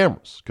making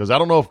cameras, because I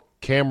don't know if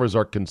cameras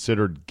are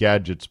considered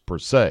gadgets per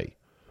se.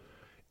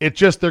 It's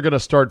just they're going to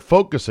start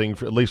focusing,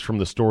 at least from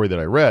the story that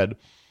I read,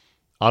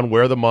 on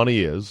where the money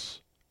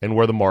is and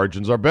where the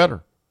margins are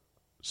better.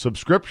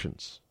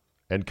 Subscriptions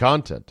and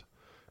content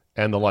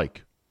and the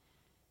like.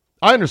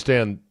 I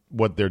understand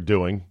what they're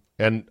doing,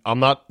 and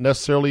I'm not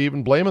necessarily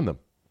even blaming them.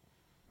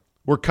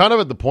 We're kind of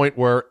at the point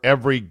where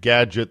every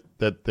gadget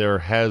that there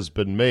has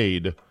been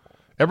made,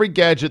 every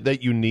gadget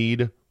that you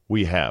need,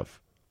 we have.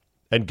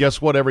 And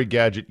guess what? Every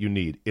gadget you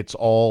need, it's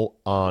all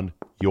on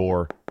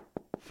your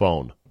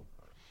phone.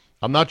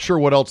 I'm not sure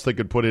what else they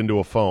could put into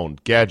a phone,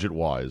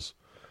 gadget-wise,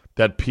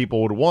 that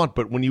people would want.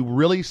 But when you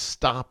really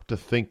stop to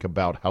think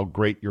about how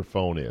great your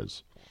phone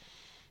is,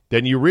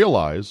 then you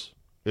realize,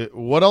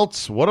 what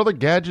else? What other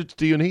gadgets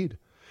do you need?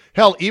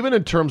 Hell, even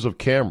in terms of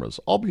cameras,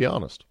 I'll be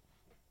honest.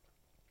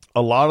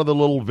 A lot of the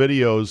little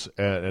videos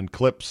and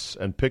clips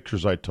and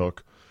pictures I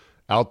took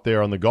out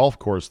there on the golf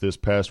course this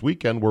past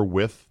weekend were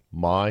with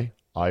my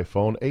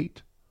iPhone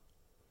 8.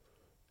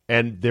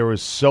 And there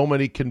is so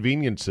many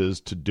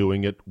conveniences to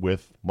doing it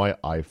with my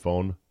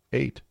iPhone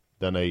 8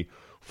 than a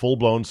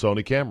full-blown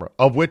Sony camera,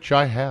 of which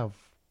I have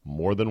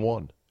more than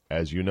one,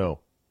 as you know.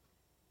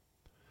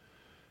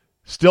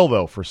 Still,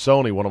 though, for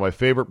Sony, one of my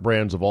favorite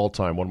brands of all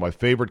time, one of my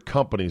favorite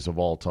companies of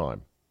all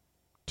time,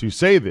 to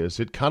say this,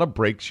 it kind of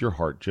breaks your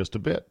heart just a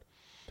bit.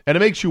 And it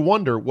makes you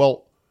wonder,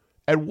 well,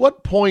 at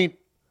what point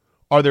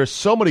are there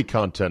so many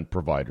content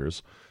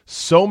providers,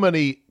 so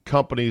many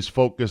companies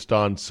focused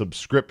on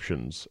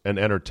subscriptions and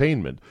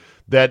entertainment,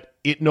 that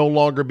it no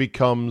longer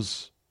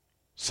becomes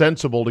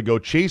sensible to go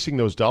chasing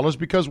those dollars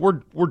because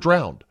we're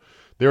drowned?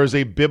 There is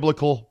a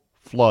biblical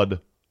flood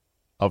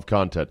of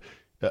content.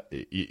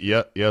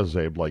 Yeah,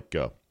 Zabe, like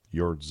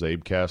your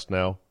Zabecast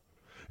now?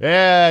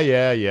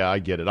 Yeah, I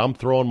get it. I'm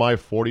throwing my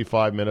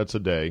 45 minutes a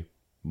day,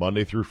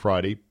 Monday through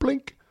Friday,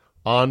 blink,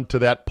 onto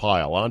that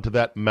pile, onto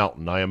that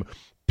mountain. I am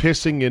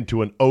pissing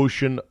into an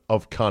ocean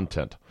of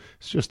content.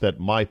 It's just that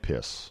my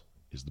piss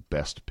is the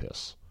best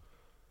piss.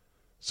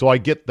 So I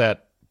get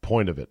that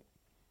point of it.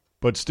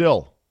 But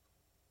still,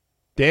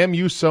 damn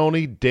you,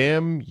 Sony,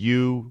 damn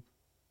you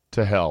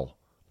to hell.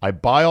 I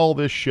buy all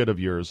this shit of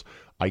yours.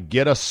 I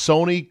get a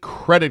Sony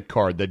credit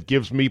card that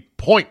gives me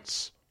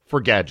points for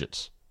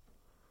gadgets.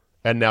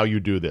 And now you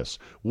do this.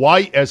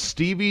 Why, as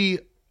Stevie,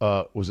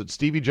 was it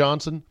Stevie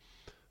Johnson?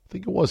 I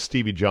think it was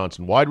Stevie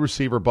Johnson, wide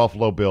receiver,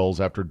 Buffalo Bills,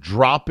 after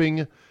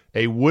dropping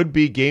a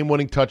would-be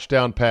game-winning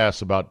touchdown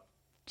pass about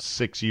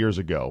 6 years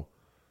ago,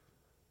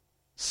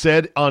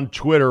 said on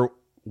Twitter,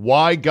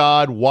 "Why,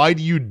 God, why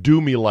do you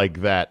do me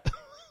like that?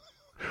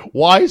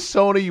 Why,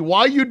 Sony,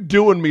 why you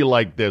doing me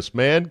like this,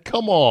 man?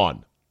 Come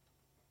on.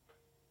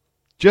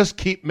 Just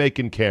keep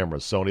making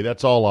cameras, Sony.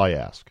 That's all I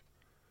ask.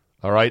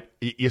 All right?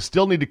 You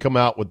still need to come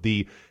out with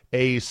the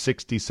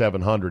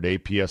A6700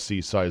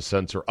 APS-C size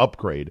sensor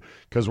upgrade,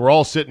 because we're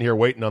all sitting here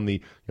waiting on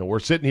we're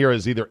sitting here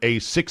as either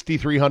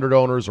A6300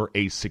 owners or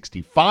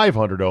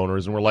A6500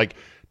 owners, and we're like,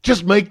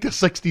 just make the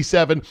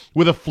 67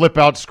 with a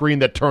flip-out screen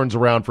that turns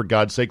around, for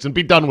God's sakes, and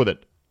be done with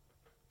it.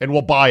 And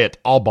we'll buy it.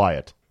 I'll buy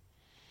it.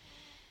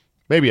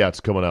 Maybe that's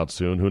coming out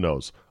soon. Who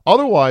knows?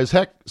 Otherwise,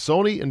 heck,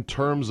 Sony, in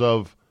terms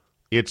of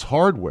its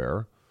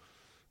hardware,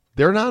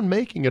 they're not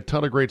making a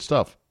ton of great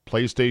stuff.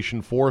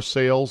 PlayStation 4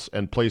 sales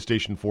and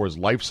PlayStation 4's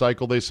life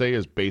cycle, they say,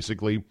 is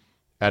basically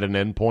at an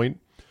end point.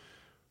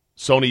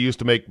 Sony used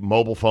to make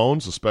mobile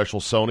phones, a special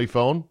Sony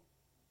phone.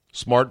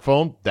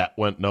 Smartphone, that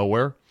went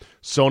nowhere.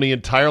 Sony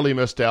entirely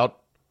missed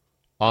out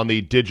on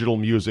the digital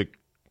music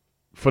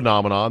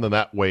phenomenon and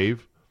that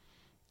wave.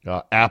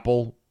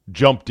 Apple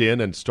jumped in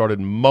and started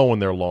mowing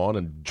their lawn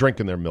and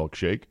drinking their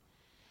milkshake.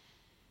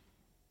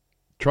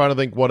 Trying to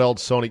think what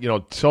else Sony,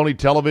 Sony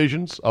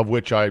televisions, of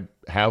which I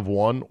have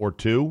one or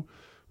two,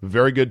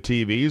 very good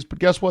TVs, but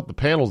guess what? The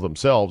panels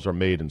themselves are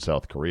made in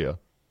South Korea.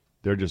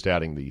 They're just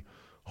adding the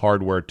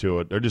hardware to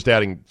it. They're just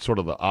adding sort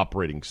of the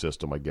operating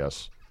system, I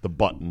guess, the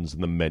buttons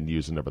and the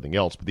menus and everything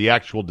else. But the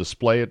actual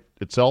display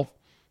itself,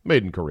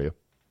 made in Korea.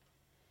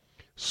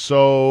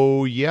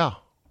 So, yeah,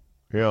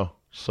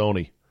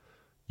 Sony,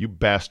 you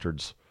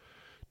bastards.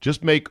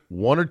 Just make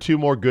one or two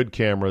more good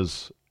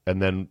cameras,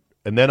 and then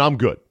I'm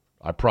good.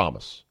 I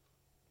promise.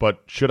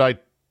 But should I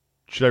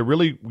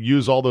really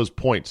use all those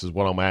points is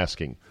what I'm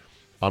asking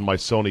on my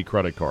Sony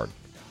credit card.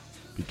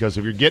 Because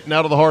if you're getting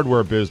out of the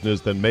hardware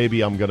business, then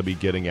maybe I'm going to be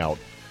getting out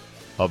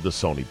of the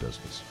Sony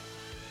business.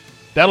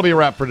 That'll be a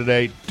wrap for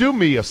today. Do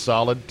me a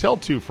solid. Tell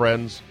two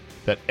friends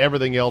that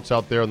everything else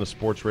out there in the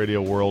sports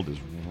radio world is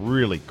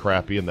really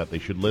crappy and that they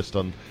should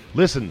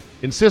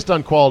insist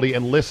on quality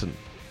and listen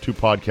to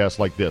podcasts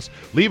like this.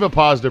 Leave a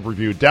positive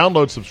review,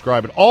 download,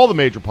 subscribe at all the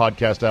major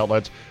podcast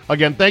outlets.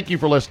 Again, thank you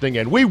for listening,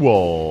 and we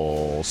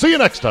will see you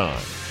next time.